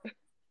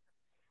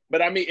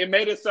 But I mean, it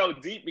made it so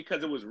deep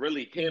because it was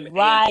really him and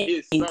Right.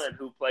 his son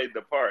who played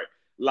the part.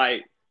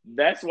 Like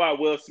that's why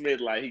Will Smith,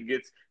 like he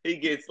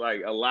gets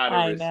like a lot of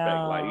I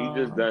respect. Like he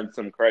just know. done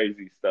some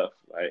crazy stuff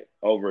like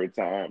over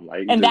time.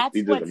 Like And that's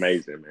he's just what's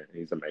amazing, man.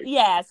 He's amazing.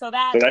 yeah, so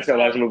that So that's is your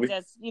last like movie.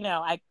 just,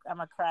 I'm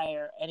a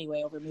crier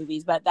anyway over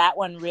movies, but that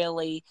one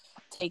really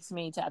takes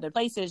me to other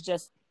places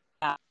just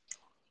how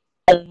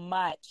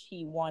much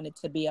he wanted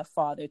to be a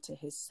father to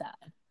his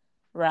son,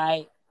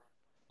 right?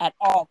 At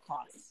all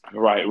costs.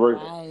 Right.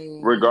 Right.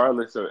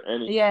 Regardless of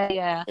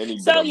Yeah. any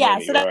bit So of yeah,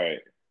 money. so that's Right.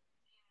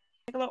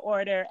 particular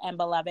order, and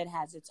Beloved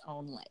has its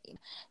own lane.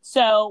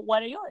 So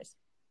what are yours?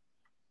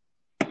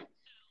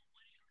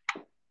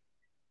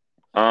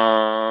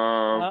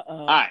 All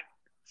Uh-oh. right.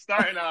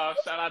 Starting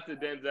off, shout out to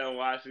Denzel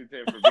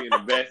Washington for being the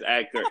best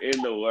actor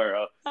in the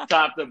world,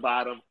 top to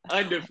bottom,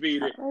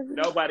 undefeated.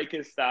 Nobody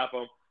can stop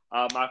him.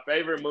 My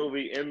favorite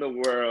movie in the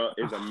world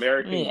is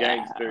American Yeah.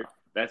 Gangster.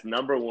 That's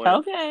number one,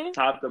 Okay.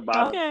 top to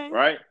bottom, Okay.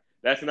 right?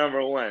 That's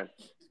number one,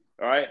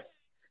 all right?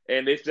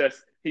 And it's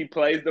just he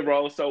plays the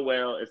role so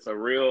well. It's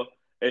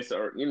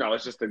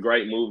just a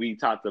great movie,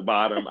 top to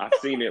bottom. I've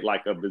seen it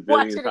like a Watch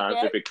bazillion it times.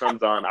 again. If it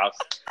comes on,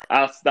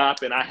 I'll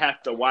stop and I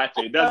have to watch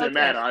it. It doesn't Okay.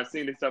 matter. I've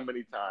seen it so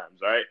many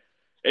times, right?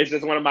 It's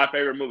just one of my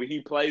favorite movies.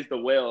 He plays the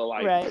well,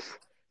 like Right.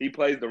 he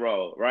plays the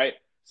role, right?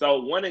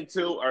 So one and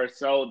two are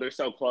they're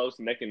so close,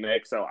 neck and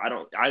neck. So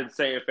I'd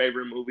say a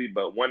favorite movie,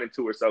 but one and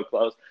two are so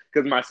close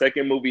because my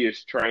second movie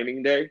is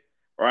Training Day,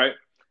 right?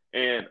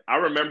 And I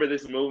remember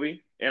this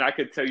movie, and I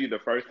could tell you the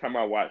first time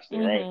I watched it,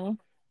 right? Mm-hmm.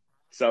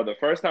 So the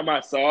first time I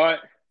saw it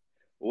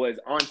was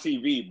on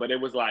TV, but it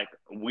was like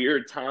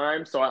weird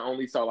time, so I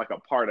only saw like a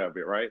part of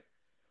it, right?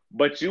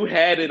 But you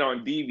had it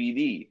on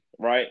DVD,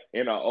 right?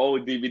 In an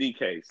old DVD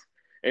case.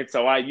 And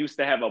so I used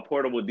to have a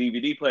portable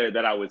DVD player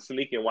that I would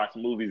sneak and watch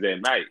movies at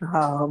night.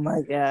 Oh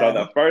my So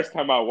the God. first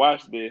time I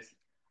watched this,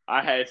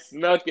 I had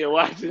snuck and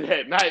watched it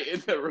at night in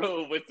the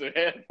room with some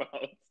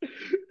headphones.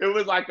 It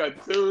was like a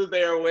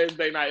Tuesday or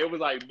Wednesday night. It was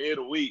like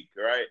midweek,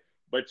 right?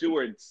 But you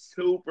were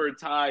super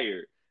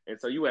tired. And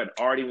so you had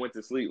already went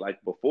to sleep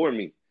like before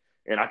me.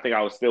 And I think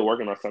I was still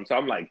working on something. So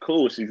I'm like,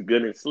 cool, she's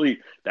good in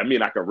sleep. That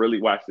means I could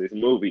really watch this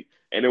movie.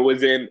 And it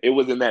was in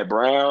that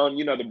brown,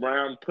 the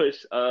brown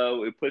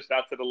it pushed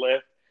out to the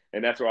left,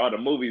 and that's where all the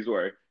movies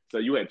were. So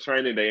you had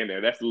Training Day in there.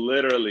 That's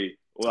literally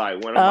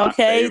like one of my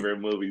Okay. favorite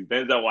movies.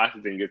 Denzel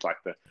Washington gets like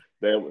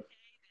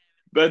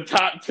the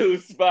top two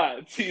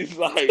spots. He's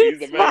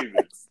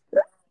amazing.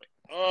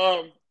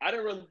 I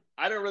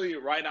didn't really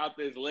write out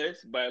this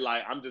list, but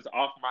like I'm just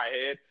off my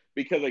head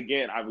because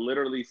again, I've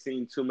literally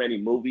seen too many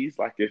movies.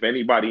 Like if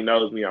anybody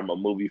knows me, I'm a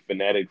movie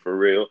fanatic for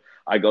real.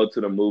 I go to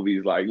the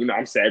movies like,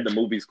 I'm sad the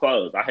movies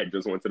closed. I had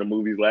just went to the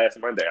movies last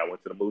Monday. I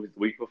went to the movies the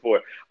week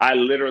before. I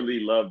literally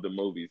love the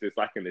movies. It's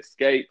like an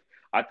escape.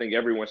 I think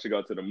everyone should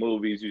go to the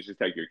movies. You should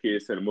take your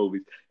kids to the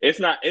movies. It's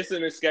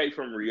an escape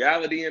from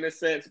reality in a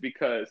sense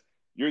because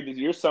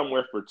you're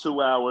somewhere for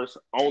 2 hours,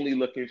 only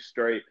looking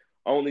straight,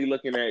 only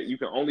looking at, you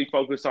can only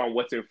focus on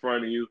what's in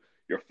front of you.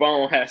 Your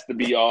phone has to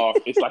be off.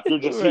 It's like you're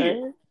just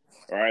here,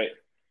 Right. right?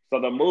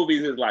 So the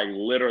movies is like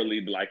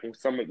literally like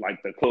some of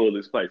like the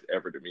coolest place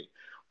ever to me.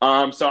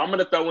 So I'm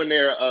gonna throw in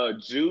there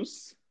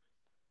Juice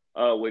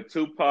with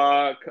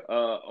Tupac,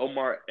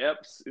 Omar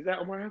Epps. Is that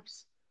Omar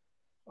Epps?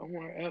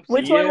 Omar Epps.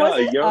 Which one Yeah, was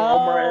a it?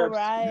 young Omar Oh, Epps.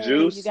 right. You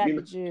Juice, got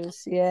the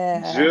juice.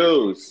 Yeah.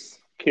 Juice.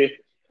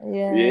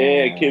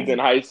 Yeah, kids Yeah. in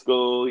high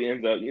school. He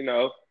ends up,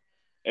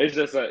 it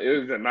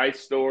was a nice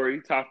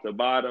story, top to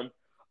bottom.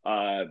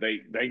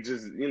 They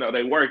just,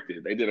 they worked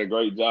it. They did a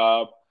great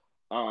job.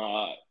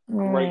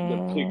 Great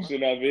Mm.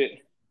 depiction of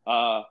it.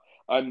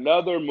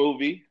 Another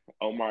movie,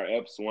 Omar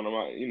Epps, one of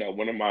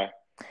my.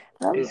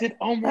 Is it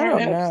I Omar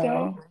don't Epps though?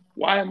 know.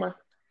 Why am I?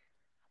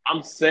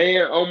 I'm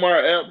saying Omar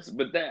Epps,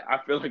 but that I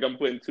feel like I'm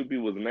putting two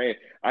people's names.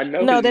 I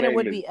know No, his then it name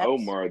would is be Epps.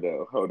 Omar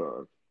though. Hold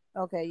on.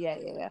 Okay, yeah.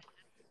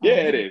 Yeah,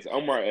 it Uh-huh. is.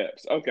 Omar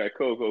Epps. Okay,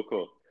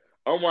 cool.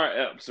 Omar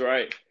Epps,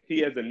 right? He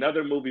has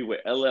another movie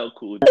with LL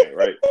Cool J,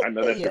 right? I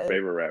know that's your Yeah.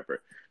 favorite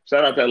rapper.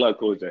 Shout out to LL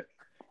Cool J.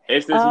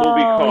 It's this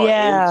movie Oh, called In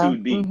yeah. Too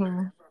Deep,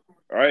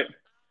 Mm-hmm. right?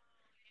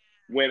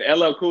 When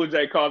LL Cool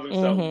J calls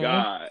himself Mm-hmm.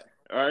 God,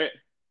 all right?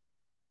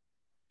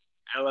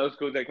 LL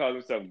Cool J calls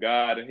himself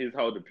God, and his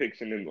whole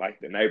depiction in like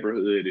the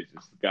neighborhood is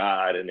just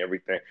God and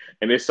everything,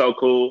 and it's so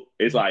cool.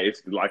 It's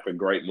like a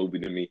great movie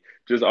to me,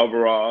 just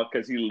overall,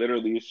 because he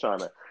literally is trying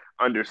to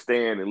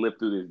understand and live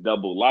through this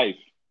double life,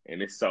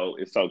 and it's so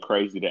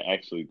crazy to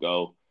actually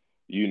go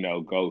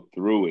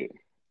through it.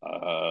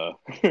 Uh,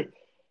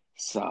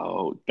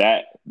 so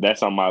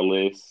that's on my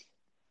list.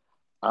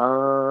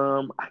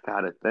 I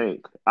gotta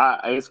think.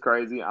 It's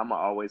crazy. I'ma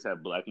always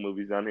have black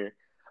movies on here,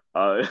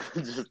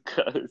 just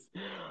cause,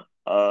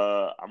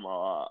 I'm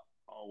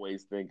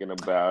always thinking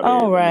about All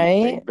it. Let me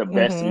right. think. The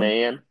Best Mm-hmm.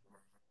 Man,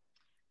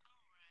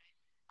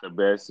 The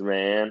Best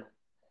Man.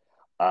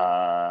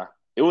 Uh,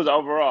 it was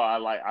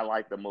overall. I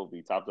like the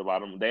movie top to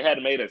bottom. They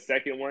had made a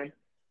second one.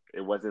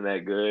 It wasn't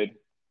that good.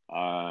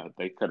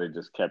 They could have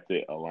just kept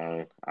it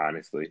alone,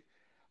 honestly.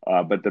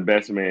 But The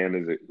Best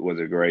Man was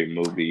a great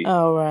movie.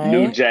 All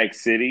New right. Jack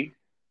City,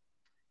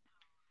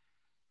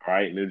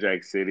 right? New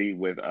Jack City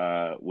with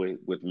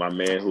my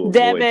man who avoids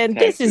Devin,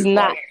 this is taxes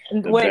not,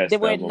 like the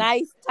best we're of them.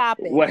 nice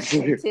topics.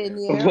 Wesley,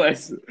 Continue.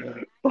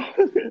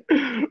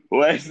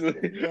 Wes,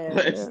 Yeah.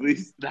 Wesley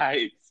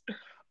Snipes.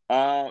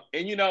 And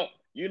you know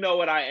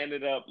what I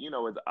ended up.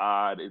 It's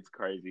odd. It's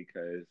crazy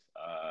because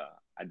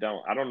I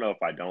don't know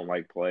if I don't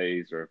like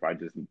plays or if I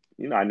just,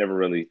 I never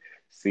really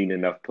seen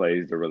enough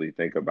plays to really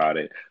think about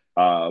it.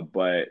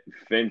 But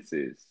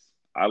Fences,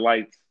 I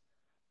liked,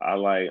 I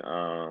like,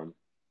 I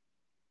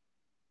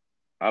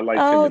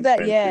liked him Oh, in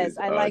that, yes. Fences.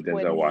 I like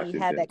when Denzel he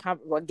had Washington, that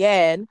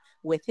again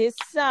with his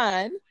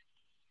son,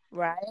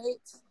 right?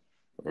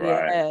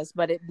 right? Yes,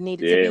 but it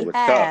needed to Yeah, it be was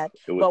tough. had.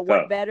 It was But what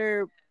tough.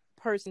 better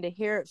person to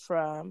hear it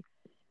from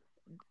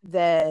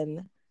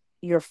than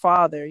your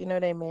father? You know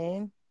what I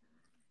mean?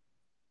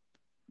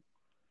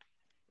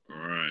 All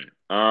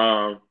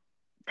right.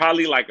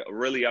 Probably like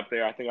really up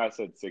there. I think I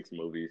said six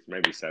movies,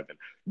 maybe seven.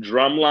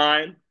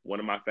 Drumline, one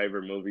of my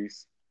favorite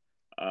movies.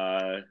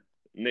 Uh,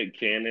 Nick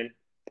Cannon.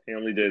 He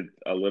only did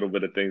a little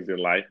bit of things in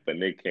life, but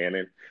Nick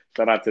Cannon.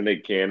 Shout out to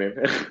Nick Cannon.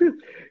 That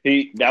Well,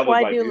 was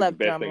I like do the love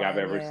best thing I've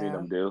Drumline. ever seen Yeah.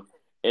 him do.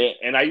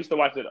 And I used to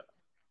watch it.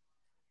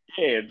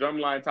 Yeah,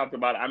 Drumline talked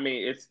about it. I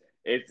mean, it's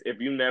if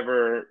you've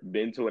never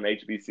been to an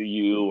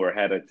HBCU or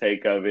had a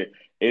take of it,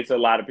 it's a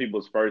lot of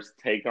people's first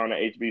take on an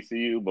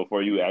HBCU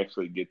before you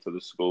actually get to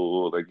the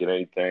school or get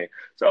anything.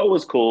 So it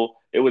was cool.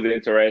 It was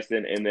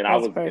interesting. And then I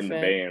That's was in the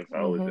perfect. band,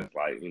 so it was Hmm. just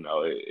like,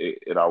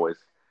 it always,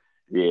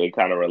 yeah, it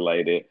kind of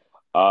related.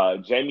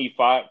 Jamie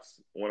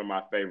Foxx, one of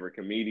my favorite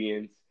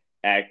comedians,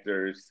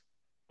 actors,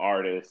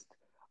 artists.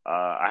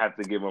 I have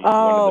to give him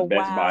one of the Oh,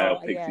 best wow.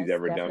 biopics he's Yes,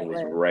 ever done was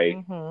definitely. Ray.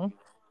 Hmm.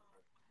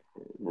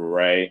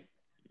 Ray.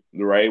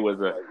 Ray was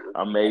a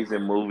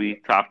amazing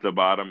movie, top to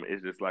bottom.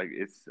 It's just like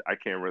I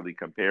can't really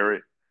compare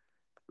it.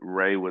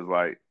 Ray was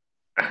like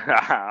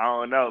I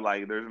don't know,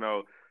 like there's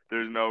no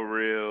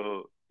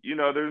real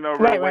there's no real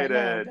Right, way right.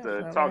 No,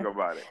 to talk definitely.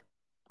 about it.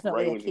 Ray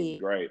Definitely a was just key.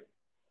 great.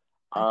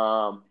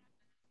 Um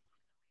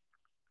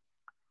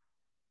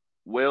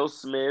Will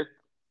Smith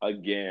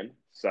again.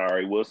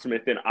 Sorry, Will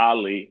Smith and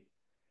Ali.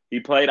 He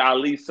played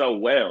Ali so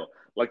well.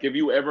 Like, if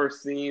you ever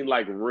seen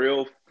like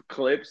real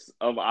clips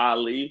of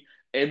Ali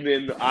and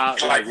then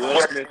like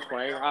Will Smith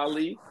playing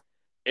Ali,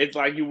 it's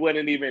like you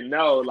wouldn't even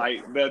know.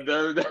 Like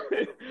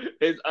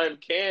it's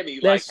uncanny,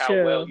 like That's how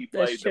well true. he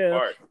That's played the true.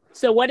 part.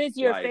 So, what is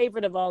your Like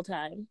favorite of all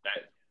time?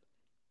 that,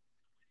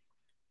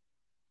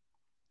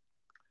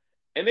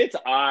 and it's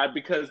odd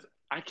because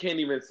I can't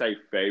even say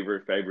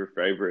favorite.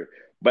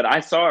 But I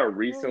saw it What was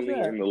recently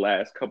that? in the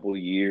last couple of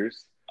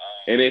years,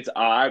 and it's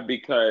odd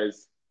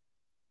because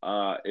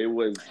it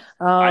was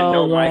I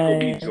know Oh, Michael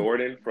B. right.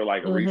 Jordan for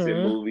like recent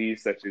Mm-hmm.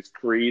 movies such as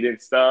Creed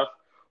and stuff,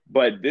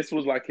 but this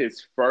was like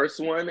his first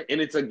one,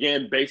 and it's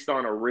again based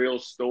on a real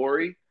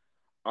story.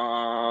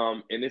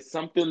 And it's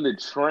something to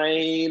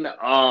train.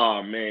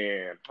 Oh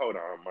man, hold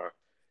on, man,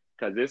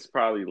 because it's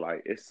probably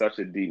like it's such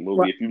a deep movie.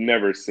 Well, If you've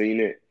never seen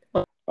it,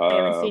 I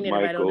haven't seen it if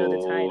I don't know the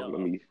Michael, let title.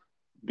 me So,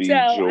 B.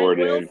 I will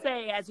Jordan,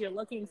 say, as you're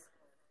looking,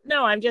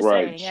 no, I'm just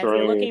right? saying, as you're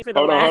Train. looking for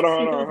the last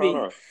movie,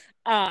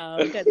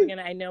 Hold because on.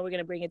 I know we're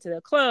gonna bring it to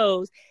the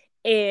close.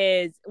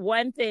 Is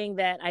one thing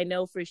that I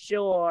know for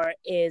sure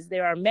is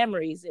there are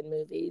memories in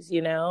movies,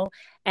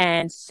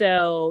 and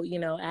so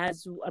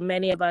as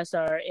many of us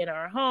are in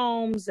our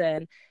homes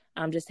and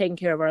just taking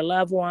care of our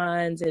loved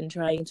ones and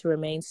trying to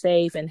remain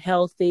safe and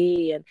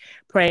healthy and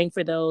praying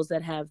for those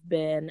that have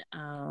been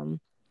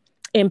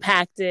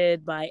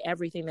impacted by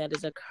everything that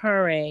is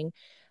occurring.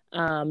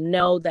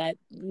 Know that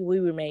we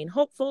remain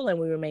hopeful and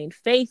we remain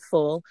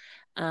faithful.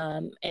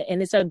 And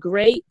it's a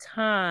great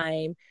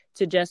time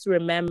to just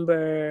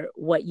remember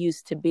what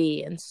used to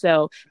be. And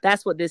so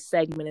that's what this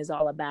segment is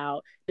all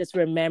about, just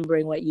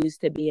remembering what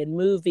used to be. In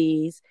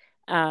movies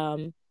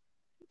um,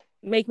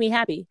 make me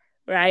happy,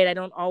 right? I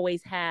don't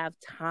always have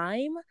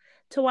time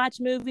to watch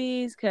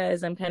movies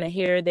because I'm kind of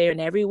here, there,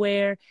 and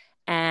everywhere.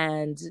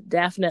 And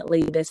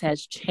definitely this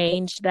has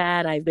changed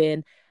that. I've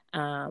been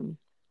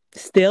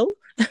still,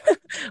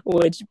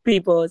 which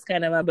people is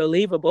kind of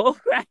unbelievable,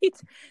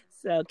 right?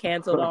 So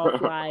canceled all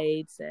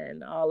flights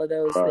and all of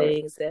those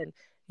Right. things, and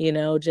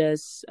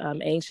just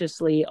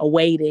anxiously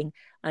awaiting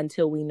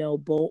until we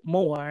know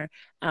more.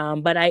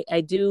 But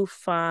I do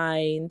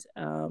find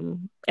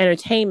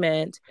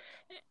entertainment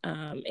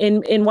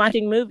in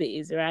watching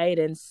movies, right?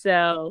 And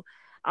so,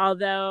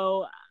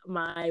 although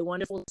my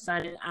wonderful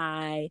son and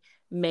I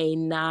may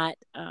not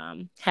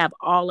have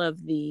all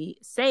of the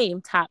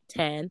same top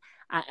 10,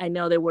 I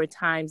know there were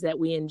times that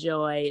we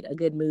enjoyed a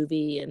good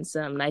movie and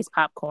some nice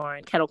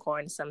popcorn, kettle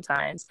corn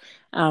sometimes,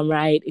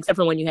 right? Except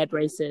for when you had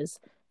braces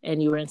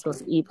and you weren't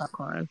supposed to eat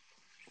popcorn.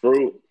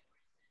 Fruit,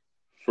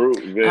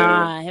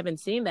 Fruitville. I haven't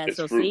seen that. It's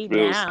So, see,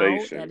 Fruitville now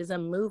that Station. is a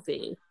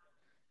movie.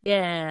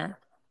 Yeah.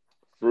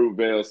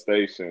 Fruitvale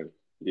Station.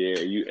 Yeah,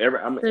 you ever?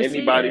 So, see,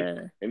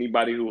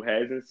 Anybody who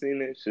hasn't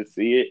seen it should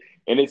see it.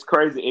 And it's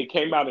crazy. It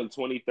came out in Oh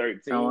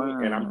 2013,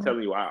 and I'm wow.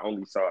 telling you, I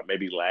only saw it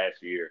maybe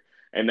last year.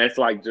 And that's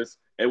like just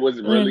it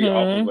was really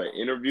off of Mm-hmm. an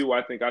interview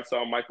I think I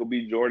saw Michael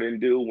B. Jordan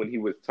do when he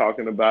was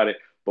talking about it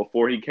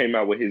before he came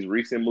out with his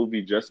recent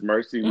movie Just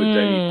Mercy with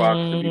Jamie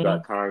Foxx. If you Mm.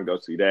 got time, go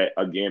see that.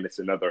 Again, it's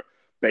another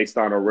based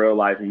on a real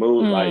life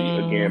movie. Like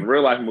again, Mm.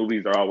 real life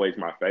movies are always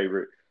my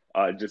favorite.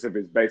 Just if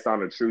it's based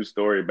on a true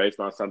story, based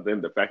on something,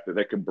 the fact that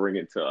they could bring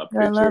it to a I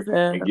picture love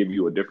it. and give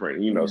you a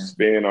different, Yeah.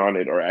 spin on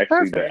it, or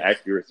actually the Perfect.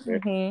 accurate spin,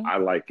 Mm-hmm. I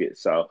like it.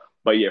 So,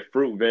 but yeah,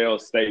 Fruitvale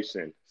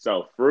Station.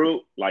 So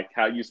fruit, like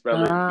how you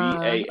spell it,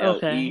 Okay.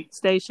 VALE,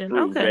 Station.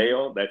 Okay.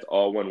 Fruitvale. That's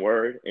all one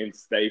word. And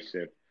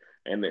station,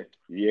 and then,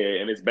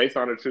 yeah, and it's based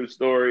on a true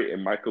story.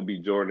 And Michael B.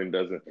 Jordan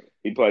doesn't.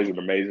 He plays an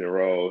amazing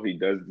role. He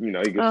does. He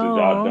gets the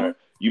job done. Oh,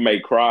 You may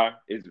cry.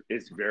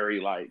 It's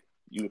very like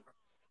you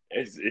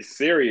it's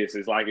serious.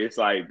 It's like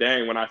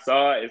dang. When I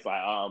saw it, it's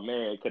like oh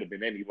man, it could have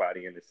been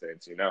anybody in a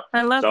sense.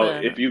 I love So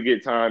it. if you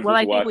get time, Well, just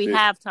I think watch we it.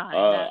 have time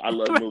that I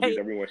love movies. right.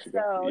 Everyone should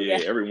go. So Yeah,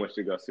 yeah, everyone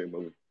should go see a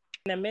movie.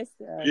 I missed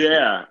that.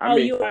 Yeah, I Oh,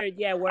 mean, you were I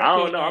don't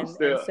working know.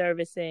 and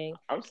servicing,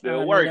 I'm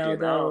still working.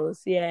 those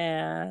so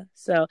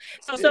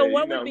Yeah, you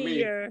what would know be me.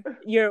 your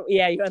you're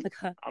on the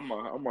clock. I'm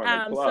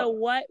on the So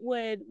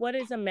clock. what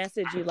is a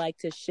message you like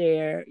to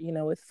share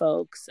with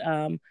folks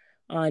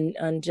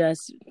on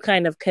just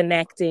kind of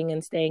connecting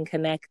and staying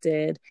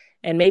connected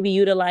and maybe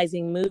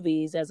utilizing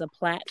movies as a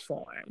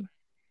platform.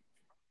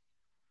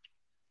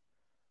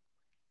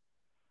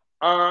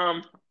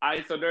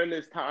 I so during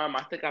this time,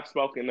 I think I've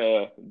spoken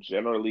to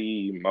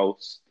generally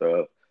most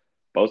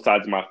both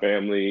sides of my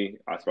family.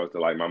 I spoke to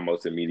like my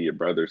most immediate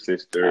brother, Oh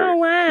sister,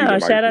 wow, even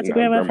my shout out to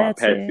Grandma grandma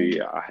Patsy.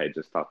 Patsy. I had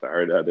just talked to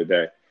her the other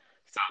day.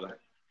 So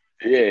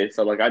yeah,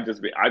 so like I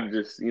just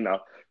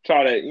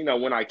try to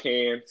when I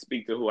can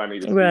speak to who I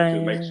need to speak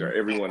to, make Right. sure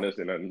everyone is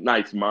in a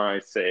nice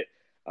mindset,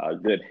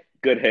 good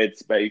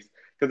headspace.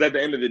 Because at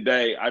the end of the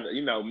day,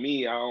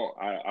 me,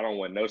 I don't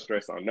want no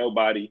stress on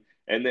nobody,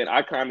 and then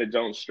I kind of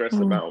don't stress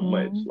about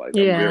much. Mm-hmm. Like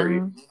I'm very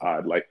Yeah.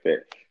 odd like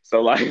that.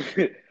 So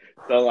like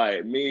so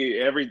like me,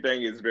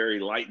 everything is very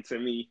light to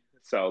me.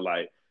 So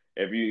like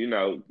if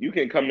you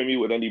can come to me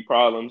with any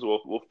problems,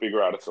 we'll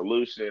figure out a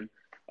solution.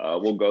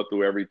 We'll go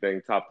through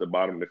everything top to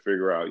bottom to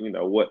figure out,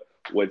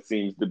 what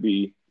seems to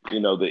be,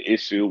 the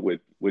issue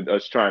with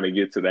us trying to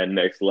get to that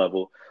next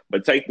level.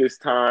 But take this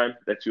time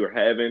that you're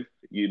having,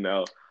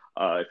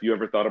 if you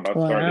ever thought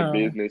about starting a Wow.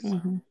 business,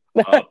 Hmm.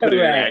 put it in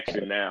Right.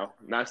 action now.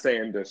 Not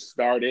saying to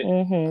start it,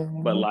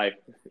 but Hmm.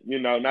 like,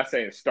 not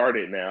saying start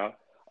it now,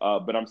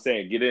 but I'm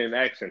saying get it in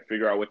action.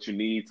 Figure out what you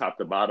need, top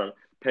to bottom.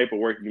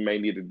 Paperwork you may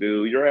need to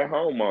do. You're at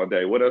home all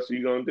day. What else are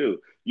you gonna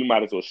do? You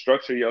might as well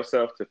structure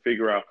yourself to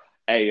figure out,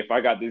 hey, if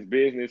I got this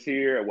business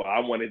here, well, I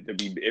want it to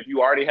be. If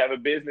you already have a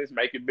business,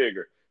 make it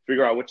bigger.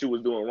 Figure out what you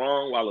was doing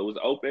wrong while it was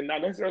open.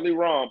 Not necessarily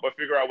wrong, but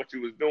figure out what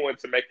you was doing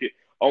to make it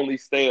only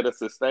stay at a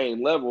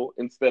sustained level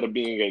instead of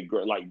being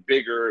like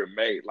bigger and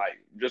made like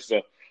just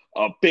a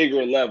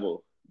bigger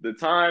level. The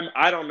time,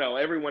 I don't know.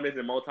 Everyone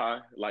isn't multi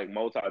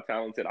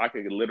talented. I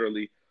could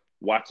literally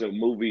watch a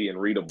movie and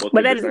read a book But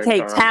at that the doesn't same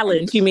take time. I'm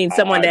talent. You just mean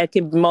someone odd. that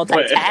can But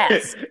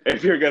multitask?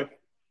 if you're gonna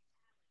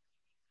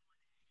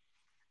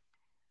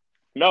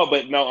no,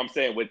 but no, I'm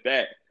saying with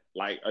that,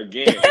 like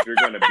again, if you're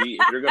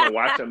gonna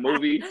watch a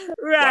movie, watch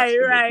Right,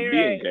 the movie. right, Be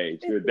right.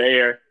 engaged. You're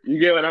there. You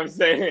get what I'm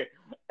saying?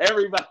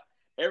 Everybody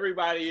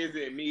everybody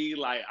isn't me.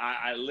 Like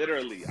I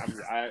literally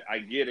I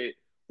get it.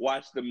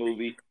 Watch the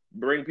movie,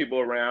 bring people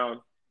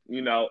around.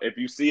 If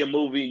you see a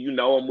movie,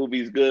 a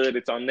movie's good,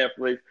 it's on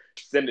Netflix,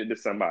 send it to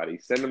somebody.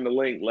 Send them the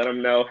link, let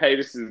them know, hey,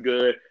 this is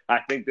good. I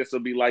think this will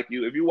be like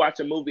you. If you watch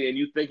a movie and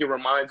you think it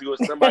reminds you of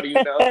somebody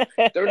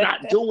they're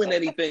not doing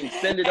anything.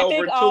 Send it I think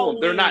over to all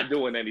them. They're week, not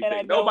doing and I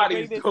anything. know we'll bring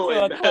Nobody's this to doing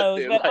a close,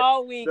 nothing. but Like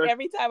all week, there's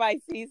every time I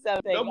see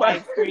something, nobody.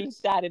 I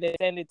screenshot it and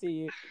send it to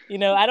you.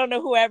 I don't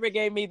know whoever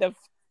gave me the.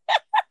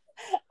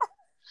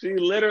 She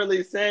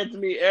literally sends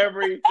me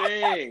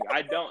everything.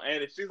 I don't,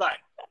 and she's like,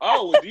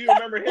 "Oh, do you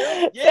remember him?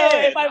 So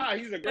Yeah, if I'm nah,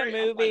 he's a in a great." I'm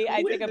like, movie,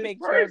 I "Who take is a this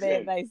picture of it person?"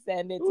 and I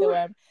send it to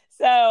him.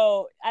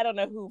 So I don't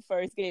know who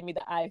first gave me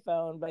the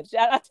iPhone, but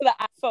shout out to the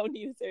iPhone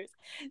users.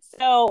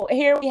 So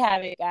here we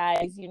have it,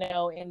 guys.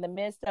 In the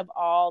midst of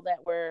all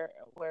that we're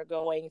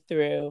going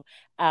through,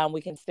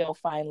 we can still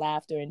find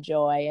laughter and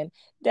joy. And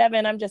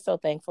Devin, I'm just so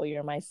thankful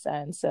you're my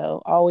son.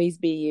 So always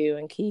be you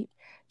and keep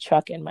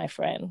trucking, my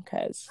friend,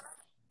 because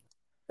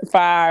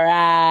far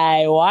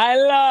right,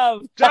 one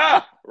love.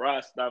 Ja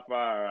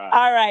Rastafari.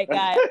 All right,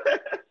 guys.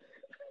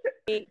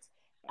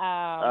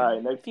 All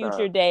right, next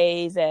Future time.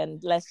 days,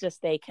 and let's just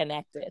stay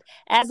connected.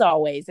 As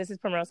always, this is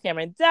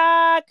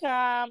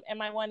PrimroseCameron.com and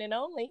my one and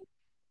only.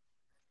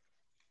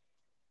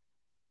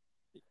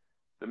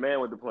 The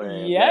man with the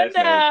plan, You last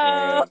name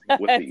know. Cam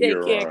with the Take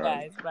ear care, on.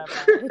 guys. Bye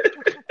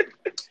bye.